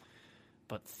anymore.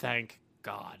 But thank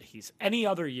God, he's any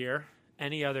other year,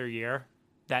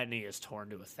 that knee is torn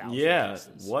to 1,000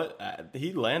 pieces. What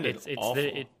he landed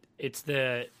awful. It's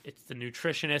the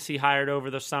nutritionist he hired over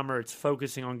the summer. It's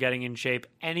focusing on getting in shape.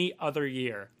 Any other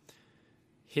year,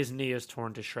 his knee is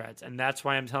torn to shreds, and that's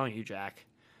why I'm telling you, Jack,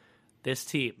 this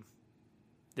team,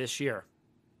 this year,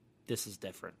 this is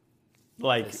different.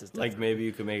 Like maybe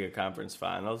you could make a conference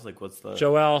finals. Like, what's the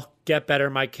Joel? Get better,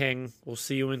 my king. We'll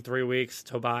see you in 3 weeks.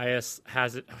 Tobias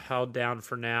has it held down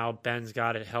for now. Ben's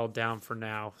got it held down for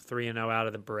now. 3-0 out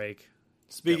of the break.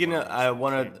 Speaking of,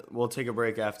 we'll take a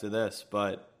break after this,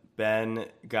 but Ben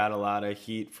got a lot of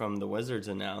heat from the Wizards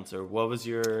announcer. What was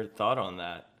your thought on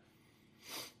that?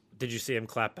 Did you see him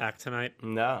clap back tonight?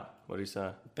 No. What did he say?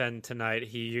 Ben tonight,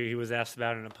 he was asked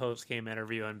about it in a post-game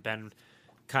interview, and Ben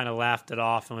kind of laughed it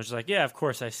off and was just like, yeah, of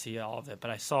course I see all of it,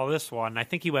 but I saw this one. I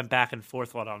think he went back and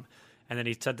forth on him, and then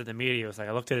he said to the media, he was like,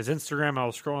 I looked at his Instagram, I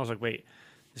was scrolling, I was like, wait,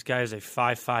 this guy is a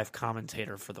 5'5"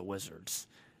 commentator for the Wizards.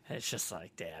 And it's just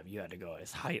like, damn, you had to go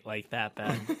his height like that,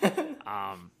 Ben.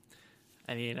 I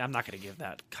mean, I'm not going to give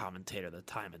that commentator the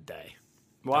time of day.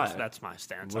 Why? That's my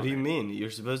stance. What do you mean?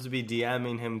 You're supposed to be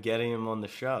DMing him, getting him on the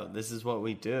show. This is what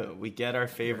we do. We get our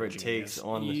favorite takes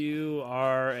on the show. You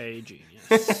are a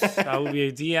genius. I will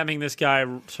be DMing this guy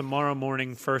tomorrow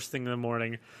morning, first thing in the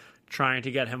morning, trying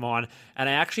to get him on. And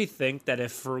I actually think that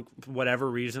if for whatever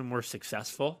reason we're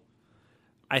successful,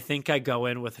 I think I go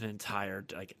in with an entire,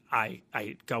 like, I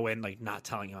go in, like, not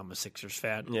telling him I'm a Sixers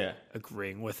fan. Yeah.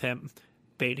 Agreeing with him,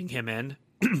 baiting him in,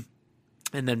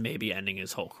 and then maybe ending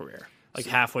his whole career. Like,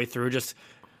 halfway through, just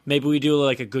maybe we do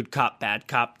like a good cop, bad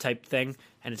cop type thing,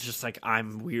 and it's just like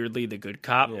I'm weirdly the good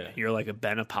cop. Yeah. You're like a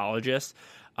Ben apologist.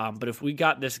 But if we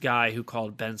got this guy who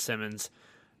called Ben Simmons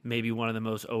maybe one of the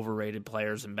most overrated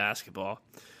players in basketball,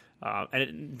 and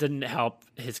it didn't help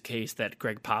his case that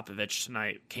Greg Popovich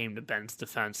tonight came to Ben's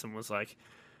defense and was like,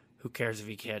 who cares if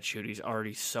he can't shoot? He's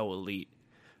already so elite.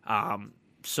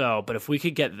 But if we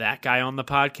could get that guy on the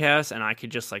podcast and I could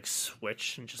just like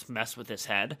switch and just mess with his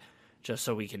head just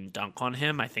so we can dunk on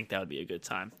him, I think that would be a good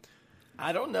time.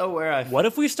 I don't know where What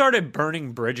if we started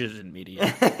burning bridges in media?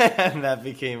 and that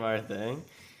became our thing.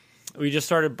 We just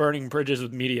started burning bridges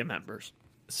with media members.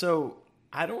 So,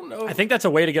 I don't know. I think that's a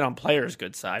way to get on players'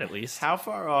 good side, at least. How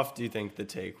far off do you think the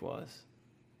take was?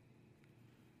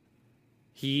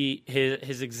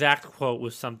 His exact quote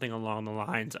was something along the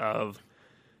lines of,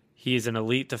 he's an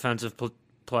elite defensive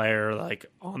player, like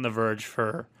on the verge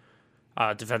for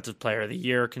Defensive Player of the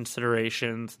Year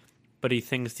considerations, but he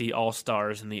thinks the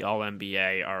All-Stars and the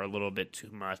All-NBA are a little bit too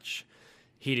much.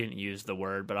 He didn't use the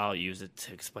word, but I'll use it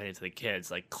to explain it to the kids,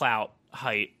 like clout,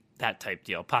 height, that type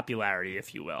deal, popularity,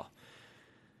 if you will.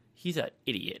 He's an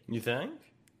idiot. You think?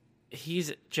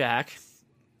 He's Jack.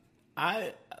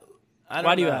 I don't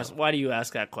Why do know. you ask? Why do you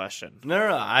ask that question?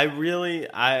 No.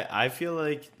 I feel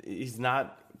like he's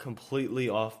not completely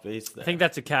off base there. I think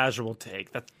that's a casual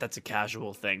take. That's a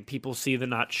casual thing. People see the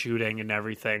not shooting and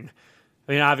everything.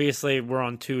 I mean, obviously, we're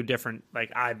on two different.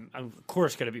 Like, I'm of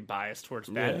course going to be biased towards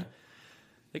Ben. Yeah.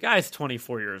 The guy's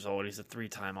 24 years old. He's a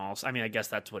 3-time All. I mean, I guess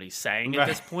that's what he's saying at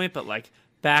this point. But like,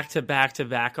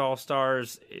 back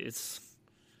All-Stars. It's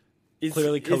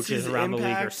clearly coaches his around the league are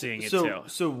impact. seeing it too.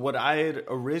 So what I had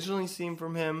originally seen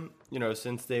from him,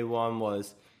 since day one,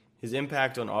 was his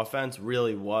impact on offense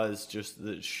really was just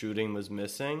the shooting was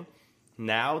missing.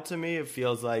 Now, to me, it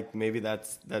feels like maybe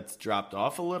that's dropped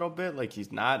off a little bit. Like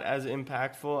he's not as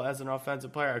impactful as an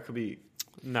offensive player. I could be.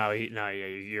 No,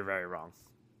 you're very wrong.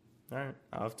 All right,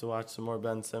 I'll have to watch some more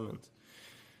Ben Simmons.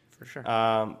 For sure.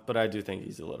 But I do think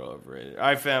he's a little overrated. All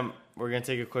right, fam, we're going to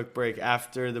take a quick break.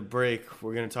 After the break,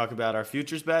 we're going to talk about our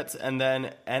futures bets, and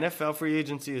then NFL free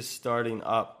agency is starting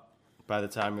up by the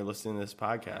time you're listening to this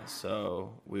podcast.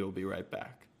 So we will be right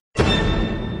back.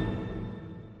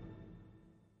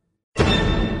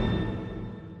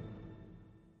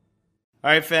 All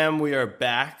right, fam, we are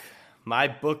back. My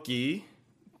bookie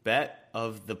bet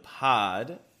of the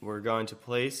pod. We're going to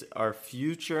place our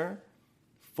future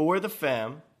for the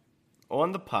fam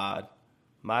on the pod.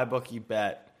 My bookie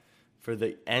bet for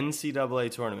the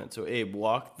NCAA tournament. So, Abe,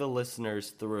 walk the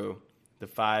listeners through the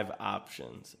 5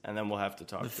 options, and then we'll have to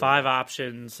talk. The 5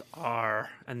 options are,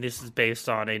 and this is based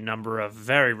on a number of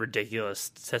very ridiculous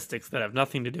statistics that have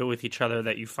nothing to do with each other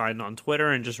that you find on Twitter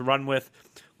and just run with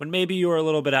when maybe you were a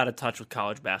little bit out of touch with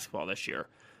college basketball this year.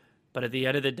 But at the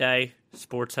end of the day,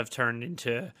 sports have turned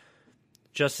into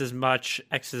just as much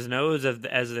X's and O's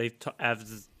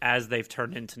as they've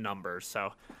turned into numbers.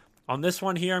 So on this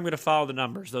one here, I'm going to follow the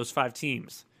numbers. Those 5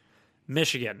 teams: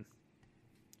 Michigan,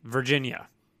 Virginia,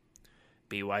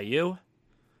 BYU,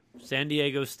 San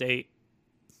Diego State,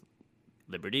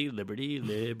 Liberty.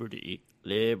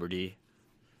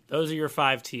 Those are your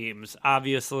 5 teams.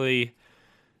 Obviously,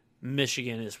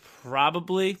 Michigan is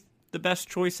probably the best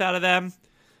choice out of them,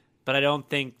 but I don't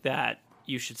think that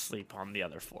you should sleep on the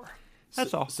other 4.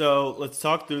 That's all. So let's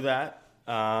talk through that.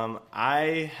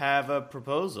 I have a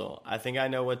proposal. I think I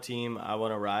know what team I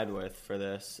want to ride with for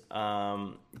this.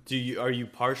 Are you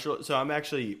partial? So I'm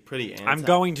actually pretty anti. I'm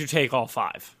going to take all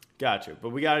 5. Gotcha, but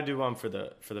we got to do one for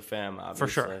the fam,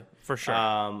 obviously. For sure.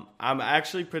 I'm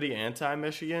actually pretty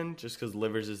anti-Michigan just because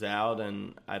Livers is out,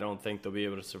 and I don't think they'll be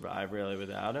able to survive really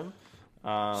without him.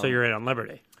 So you're in on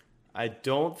Liberty. I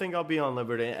don't think I'll be on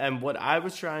Liberty. And what I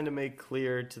was trying to make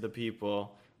clear to the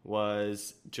people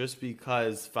was just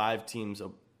because 5 teams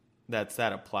that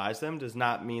applies to them does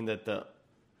not mean that the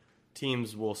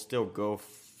teams will still go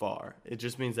far. It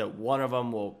just means that one of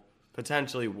them will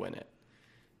potentially win it.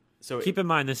 So keep in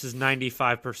mind, this is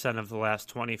 95% of the last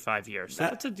 25 years. So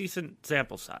that's a decent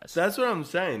sample size. That's what I'm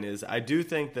saying is I do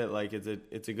think that like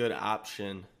it's a good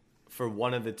option for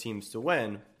one of the teams to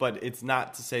win, but it's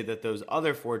not to say that those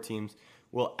other 4 teams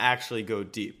will actually go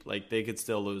deep. Like they could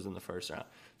still lose in the first round.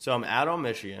 So I'm out on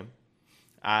Michigan.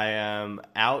 I am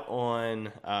out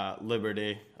on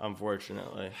Liberty,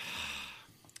 unfortunately.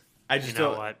 I just you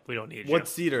know what? We don't need What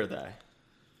seed are they?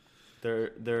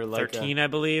 They're like 13, I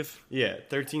believe. Yeah,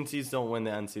 13 seeds don't win the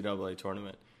NCAA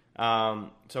tournament.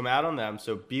 So I'm out on them.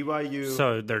 So BYU.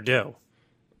 So they're due.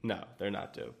 No, they're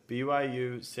not due.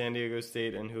 BYU, San Diego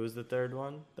State, and who is the third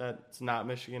one that's not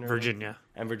Michigan? Or Virginia.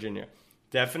 And Virginia.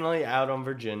 Definitely out on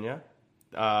Virginia.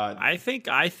 I think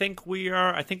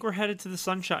we're headed to the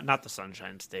Sunshine. Not the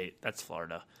Sunshine State. That's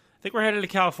Florida. I think we're headed to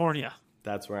California.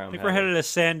 That's where I think we're headed to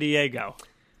San Diego.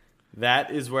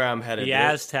 That is where I'm headed. The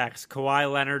Aztecs,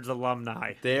 Kawhi Leonard's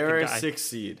alumni. They're a 6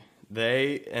 seed.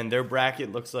 Their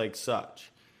bracket looks like such.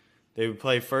 They would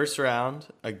play first round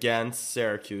against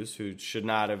Syracuse, who should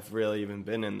not have really even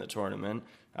been in the tournament.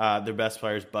 Their best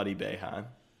player is Buddy Boeheim.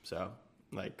 So,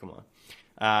 come on.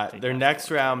 Their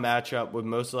next round matchup would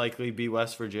most likely be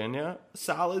West Virginia.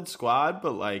 Solid squad,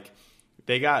 but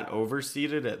they got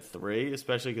overseeded at 3,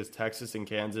 especially because Texas and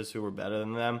Kansas, who were better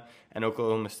than them, and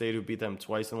Oklahoma State, who beat them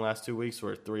twice in the last 2 weeks,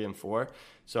 were 3 and 4.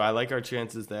 So I like our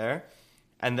chances there.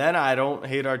 And then I don't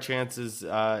hate our chances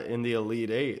in the Elite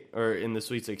 8 or in the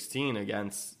Sweet 16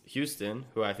 against Houston,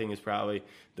 who I think is probably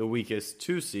the weakest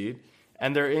 2 seed.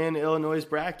 And they're in Illinois'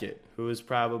 bracket, who is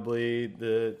probably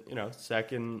the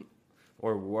second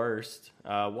or worst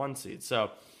 1 seed.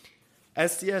 So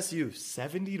SDSU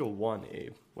 70-1,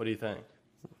 Abe. What do you think?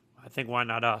 I think why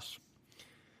not us?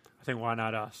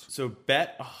 So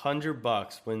bet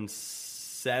 $100 wins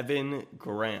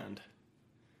 $7,000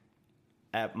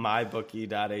 at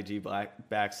mybookie.ag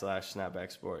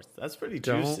 /snapback sports. That's pretty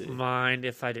juicy. Don't mind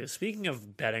if I do. Speaking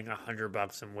of betting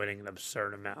 $100 and winning an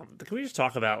absurd amount, can we just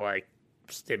talk about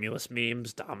stimulus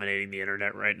memes dominating the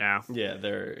internet right now? Yeah,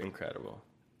 they're incredible.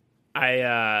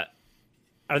 Are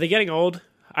they getting old?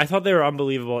 I thought they were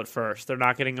unbelievable at first. They're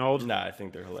not getting old? No, I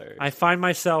think they're hilarious. I find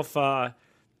myself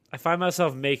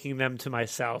making them to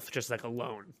myself just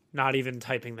alone, not even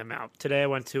typing them out. Today I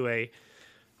went to a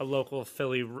a local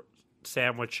Philly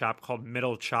sandwich shop called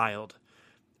Middle Child.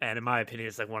 And in my opinion,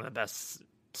 it's like one of the best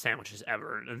sandwiches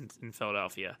ever in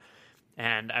Philadelphia.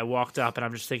 And I walked up and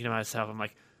I'm just thinking to myself, I'm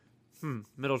like,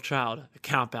 Middle Child,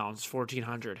 account balance,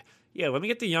 $1,400. Yeah, let me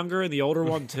get the younger and the older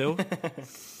one too.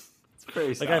 It's pretty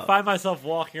Like solid. I find myself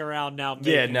walking around now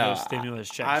making those stimulus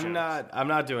checks. I'm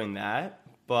not doing that,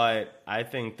 but I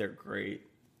think they're great.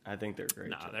 No,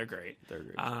 they're great. They're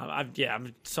great. I'm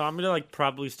gonna like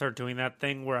probably start doing that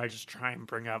thing where I just try and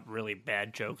bring up really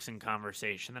bad jokes in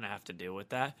conversation that I have to deal with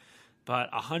that.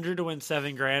 But $100 to win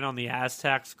 $7,000 on the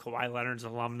Aztecs, Kawhi Leonard's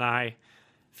alumni,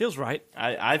 feels right.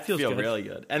 I feel good. really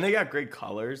good, and they got great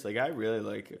colors. Like I really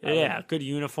like it. Yeah, good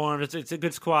uniforms. It's a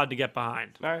good squad to get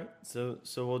behind. All right, so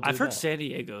we'll do I've heard that. San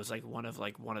Diego is like one of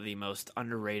the most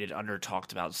underrated, under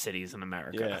talked about cities in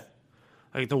America. Yeah,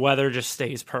 Like the weather just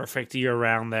stays perfect year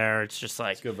round there. It's just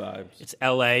like good vibes. It's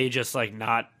LA, just like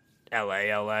not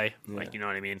LA. Like you know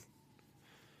what I mean?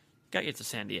 Got to get to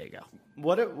San Diego.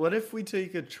 What if we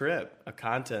take a trip, a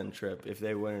content trip, if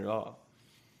they win it all,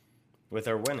 with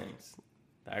our winnings?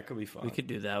 That could be fun. We could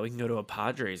do that. We can go to a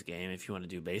Padres game if you want to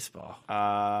do baseball.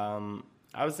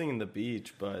 I was thinking the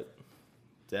beach, but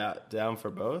down for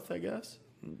both, I guess.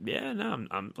 Yeah, no.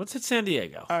 Let's hit San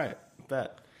Diego. All right,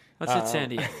 bet. Let's hit San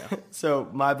Diego. So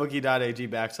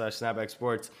mybookie.ag/snapback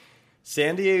sports.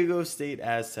 San Diego State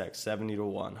Aztecs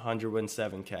 70-1, 100 win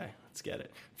 7K. Let's get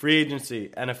it. Free agency,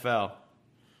 NFL.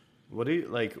 What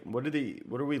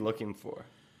are we looking for?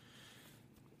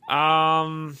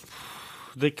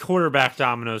 The quarterback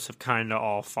dominoes have kind of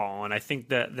all fallen. I think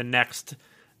that the next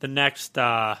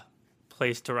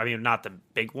place to, I mean, not the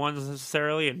big ones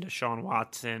necessarily, and Deshaun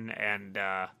Watson and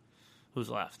who's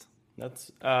left?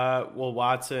 That's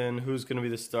Watson. Who's going to be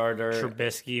the starter?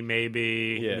 Trubisky,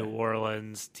 maybe. Yeah. New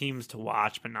Orleans. Teams to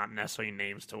watch, but not necessarily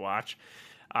names to watch.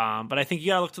 But I think you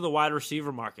got to look to the wide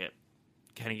receiver market.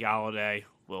 Kenny Golladay,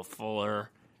 Will Fuller,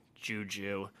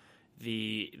 Juju,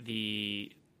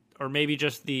 or maybe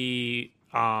just the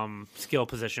skill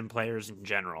position players in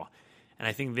general. And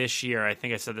I think this year, I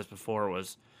think I said this before, I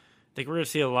think we're going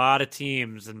to see a lot of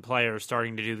teams and players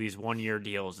starting to do these one-year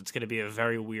deals. It's going to be a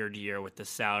very weird year with the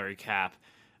salary cap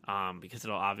because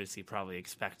it'll obviously probably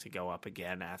expect to go up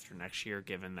again after next year,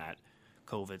 given that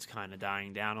COVID's kind of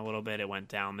dying down a little bit. It went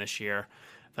down this year.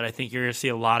 But I think you're going to see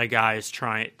a lot of guys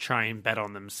try and bet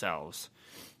on themselves.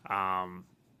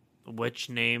 Which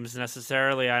names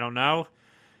necessarily, I don't know.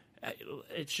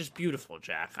 It's just beautiful,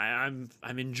 Jack. I'm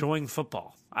enjoying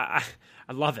football. I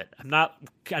love it.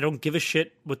 I don't give a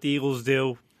shit what the Eagles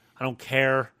do. I don't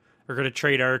care. They're going to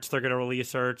trade Ertz. They're going to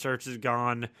release Ertz. Ertz is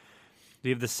gone. We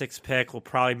have the 6th pick. We'll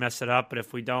probably mess it up, but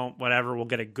if we don't, whatever, we'll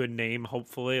get a good name,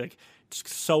 hopefully. Like, it's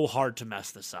so hard to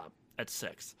mess this up at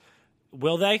 6.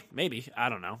 Will they? Maybe. I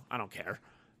don't know. I don't care.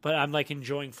 But I'm like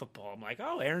enjoying football. I'm like,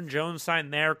 oh, Aaron Jones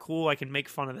signed there. Cool. I can make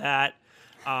fun of that.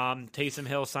 Taysom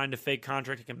Hill signed a fake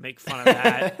contract. I can make fun of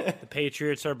that. The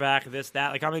Patriots are back. This,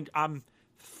 that. Like I'm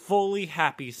fully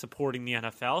happy supporting the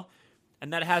NFL,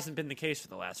 and that hasn't been the case for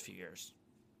the last few years.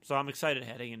 So I'm excited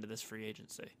heading into this free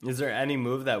agency. Is there any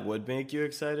move that would make you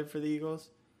excited for the Eagles?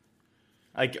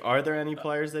 Like, are there any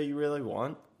players that you really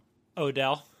want?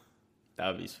 Odell. That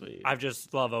would be sweet. I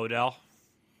just love Odell.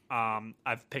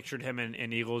 I've pictured him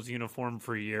in Eagles uniform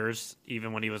for years.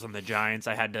 Even when he was on the Giants,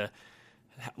 I had to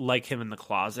like him in the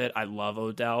closet. I love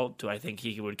Odell. Do I think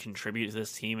he would contribute to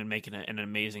this team and make an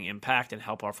amazing impact and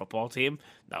help our football team?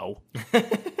 No.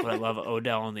 But I love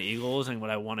Odell on the Eagles, and would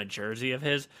I want a jersey of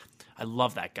his? I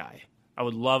love that guy. I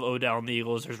would love Odell on the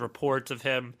Eagles. There's reports of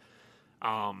him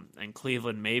and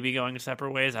Cleveland maybe going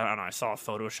separate ways. I don't know. I saw a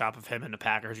Photoshop of him in the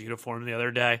Packers uniform the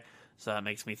other day, so that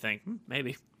makes me think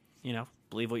maybe,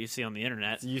 believe what you see on the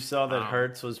internet. You saw that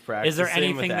Hurts was practicing is there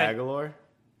anything with Aguilar?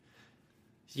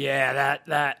 Yeah,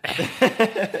 that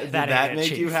Did that make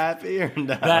Chief. you happy or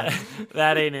not?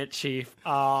 That ain't it, Chief.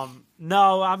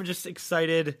 No, I'm just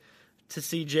excited to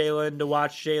see Jalen, to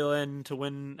watch Jalen, to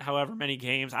win however many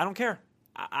games. I don't care.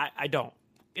 I don't.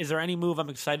 Is there any move I'm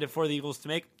excited for the Eagles to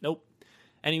make? Nope.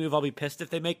 Any move I'll be pissed if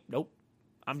they make? Nope.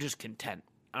 I'm just content.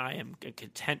 I am a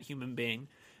content human being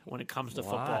when it comes to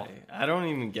football. I don't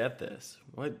even get this.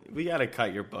 What we got to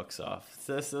cut your books off.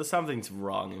 Something's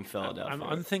wrong in Philadelphia. I'm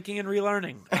unthinking and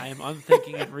relearning. I am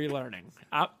unthinking and relearning.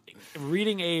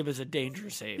 Reading Abe is a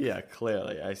dangerous Abe. Yeah,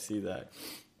 clearly. I see that.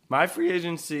 My free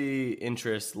agency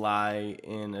interests lie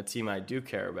in a team I do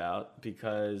care about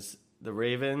because the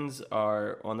Ravens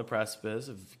are on the precipice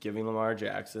of giving Lamar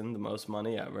Jackson the most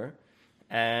money ever.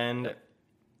 And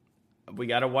we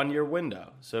got a 1-year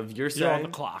window. So if you're saying... You're on the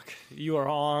clock. You are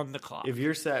on the clock. If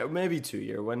you're saying... Maybe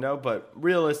 2-year window, but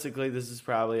realistically, this is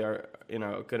probably our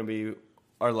going to be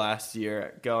our last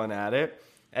year going at it.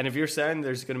 And if you're saying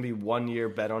there's going to be 1 year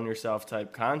bet on yourself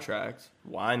type contract,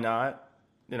 why not,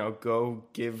 go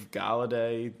give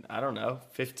Galladay, I don't know,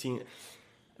 15.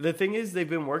 The thing is, they've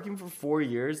been working for 4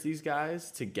 years, these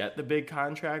guys, to get the big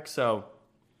contract. So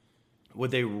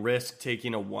would they risk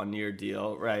taking a 1 year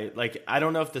deal, right? Like, I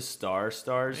don't know if the stars.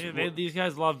 These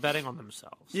guys love betting on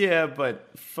themselves. Yeah,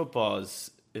 but football is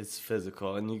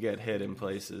physical, and you get hit in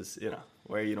places,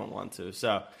 where you don't want to.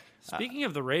 So, speaking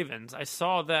of the Ravens, I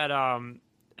saw that,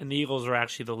 and the Eagles are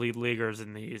actually the lead leaguers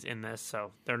in this,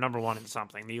 so they're number one in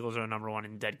something. The Eagles are number one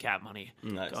in dead cat money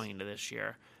going into this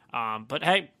year. But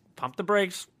hey, pump the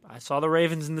brakes. I saw the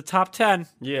Ravens in the top 10.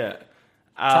 Yeah.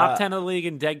 Top 10 of the league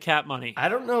in dead cat money. I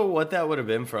don't know what that would have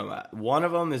been from. One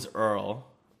of them is Earl,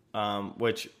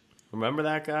 which, remember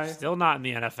that guy? Still not in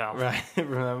the NFL. Right,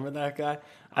 remember that guy?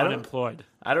 Unemployed.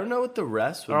 I don't know what the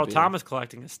rest would Earl be. Thomas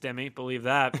collecting a stimmy, believe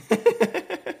that.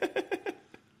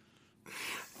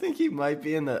 I think he might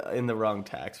be in the wrong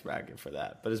tax bracket for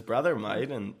that, but his brother might,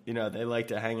 and they like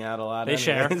to hang out a lot. They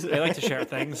share. They like to share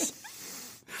things.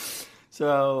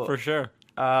 So for sure,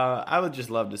 I would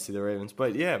just love to see the Ravens,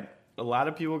 but yeah, a lot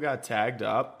of people got tagged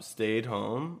up, stayed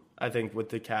home. I think with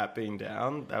the cap being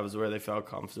down, that was where they felt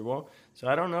comfortable. So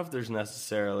I don't know if there's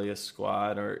necessarily a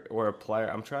squad or a player.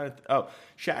 I'm trying to.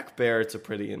 Shaq Barrett's a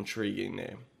pretty intriguing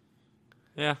name.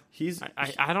 Yeah,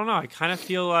 I don't know. I kind of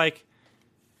feel like.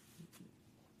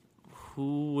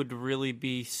 Who would really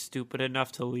be stupid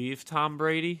enough to leave Tom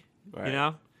Brady?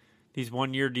 Right. These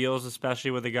 1 year deals,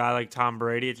 especially with a guy like Tom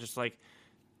Brady, it's just like,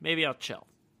 maybe I'll chill.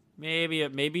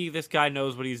 Maybe this guy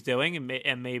knows what he's doing,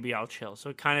 and maybe I'll chill. So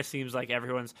it kind of seems like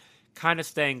everyone's kind of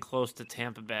staying close to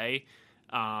Tampa Bay,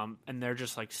 and they're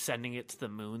just like sending it to the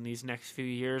moon these next few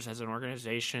years as an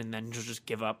organization, and then just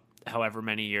give up however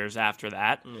many years after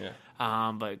that. Yeah.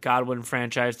 But Godwin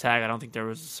franchise tag, I don't think there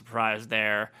was a surprise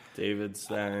there. David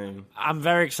Stang. I'm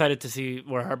very excited to see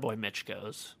where our boy Mitch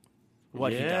goes.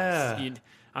 What he does.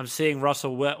 I'm seeing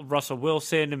Russell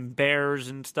Wilson and Bears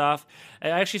and stuff. I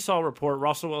actually saw a report,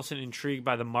 Russell Wilson intrigued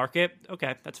by the market.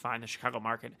 Okay, that's fine, the Chicago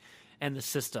market. And the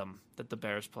system that the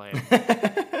Bears play in.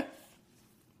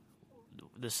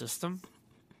 The system?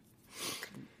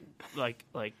 Like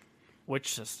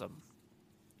which system?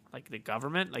 Like the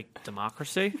government? Like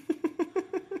democracy?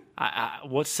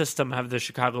 What system have the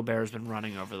Chicago Bears been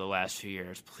running over the last few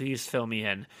years? Please fill me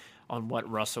in on what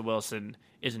Russell Wilson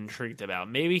is intrigued about.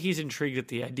 Maybe he's intrigued at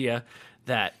the idea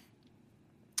that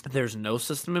there's no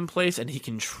system in place and he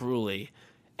can truly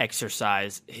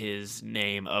exercise his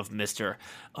name of Mr.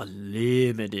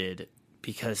 Unlimited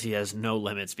because he has no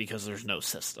limits because there's no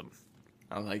system.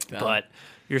 I like that. But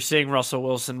you're seeing Russell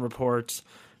Wilson reports.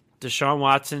 Deshaun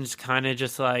Watson's kind of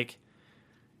just like,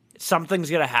 something's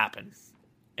going to happen.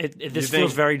 This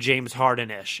feels very James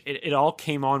Harden-ish. It all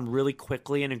came on really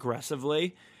quickly and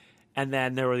aggressively, and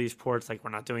then there were these reports like,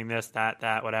 we're not doing this,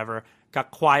 that, whatever.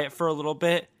 Got quiet for a little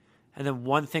bit, and then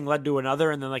one thing led to another,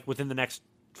 and then like within the next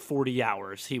 40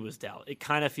 hours, he was dealt. It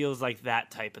kind of feels like that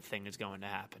type of thing is going to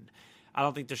happen. I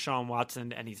don't think Deshaun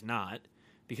Watson, and he's not,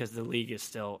 because the league is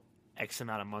still X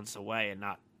amount of months away and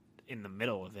not in the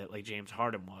middle of it like James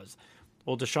Harden was.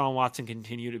 Will Deshaun Watson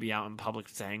continue to be out in public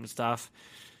saying stuff?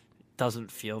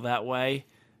 Doesn't feel that way,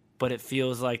 but it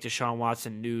feels like Deshaun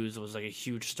Watson news was like a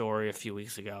huge story a few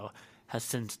weeks ago, has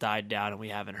since died down, and we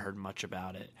haven't heard much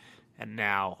about it. And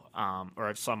now, or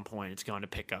at some point, it's going to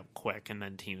pick up quick, and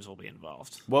then teams will be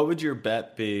involved. What would your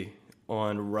bet be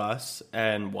on Russ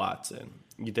and Watson?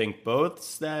 You think both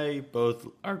stay, both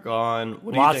are gone?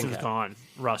 What do Watson's you think? Gone,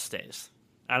 Russ stays.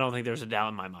 I don't think there's a doubt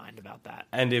in my mind about that.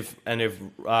 And if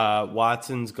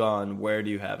Watson's gone, where do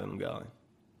you have him going?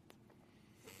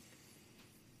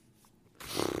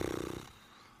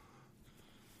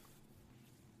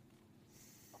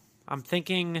 I'm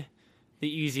thinking the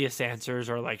easiest answers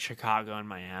are like Chicago and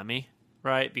Miami,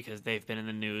 right? Because they've been in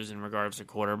the news in regards to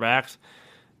quarterbacks.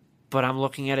 But I'm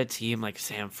looking at a team like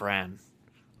San Fran,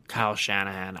 Kyle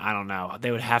Shanahan. I don't know.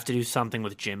 They would have to do something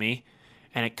with Jimmy,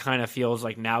 and it kind of feels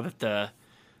like now that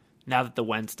the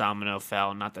Wentz domino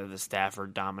fell, not that the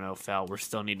Stafford domino fell, we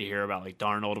still need to hear about like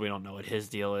Darnold. We don't know what his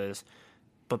deal is.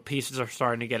 But pieces are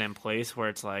starting to get in place where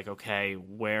it's like, okay,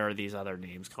 where are these other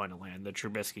names going to land? The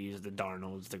Trubiskys, the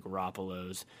Darnolds, the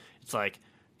Garoppolos. It's like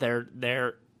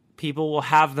they're people will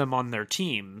have them on their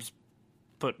teams,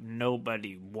 but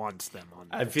nobody wants them on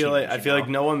their teams. I feel like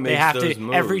no one makes those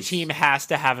moves. Every team has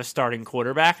to have a starting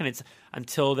quarterback, and it's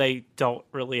until they don't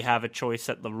really have a choice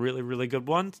at the really, really good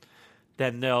ones,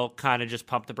 then they'll kind of just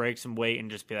pump the brakes and wait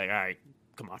and just be like, all right,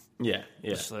 come on. Yeah.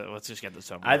 Let's just get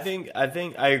this over with. I think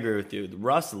I agree with you.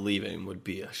 Russ leaving would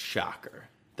be a shocker.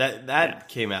 That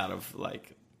came out of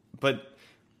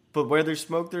but where there's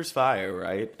smoke, there's fire,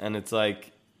 right? And it's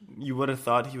like you would have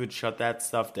thought he would shut that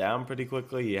stuff down pretty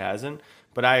quickly. He hasn't.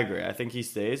 But I agree. I think he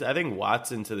stays. I think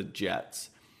Watson to the Jets.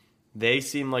 They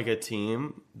seem like a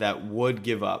team that would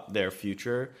give up their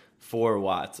future for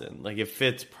Watson. Like, it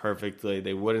fits perfectly.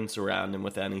 They wouldn't surround him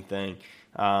with anything.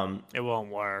 It won't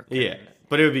work. Yeah,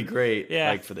 but it would be great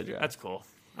for the Jets. That's cool.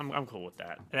 I'm cool with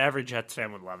that. And every Jets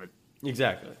fan would love it.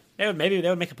 Exactly. Maybe they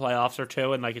would make a playoffs or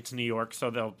two, and it's New York, so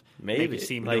they'll make it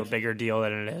seem like a bigger deal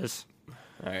than it is.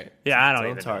 All right. Yeah, I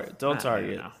don't even know.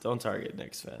 Don't target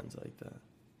Knicks fans like that.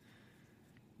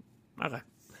 Okay.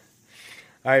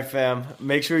 All right, fam.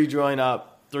 Make sure you join up.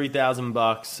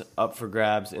 $3,000 up for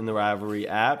grabs in the Rivalry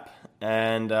app.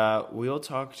 And we'll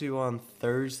talk to you on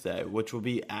Thursday, which will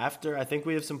be after. I think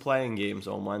we have some playing games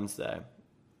on Wednesday.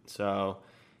 So,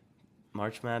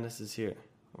 March Madness is here.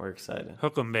 We're excited.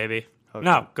 Hook 'em, baby. Hook 'em.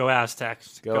 No, go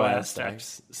Aztecs. Go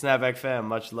Aztecs. Snapback fam,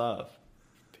 much love.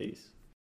 Peace.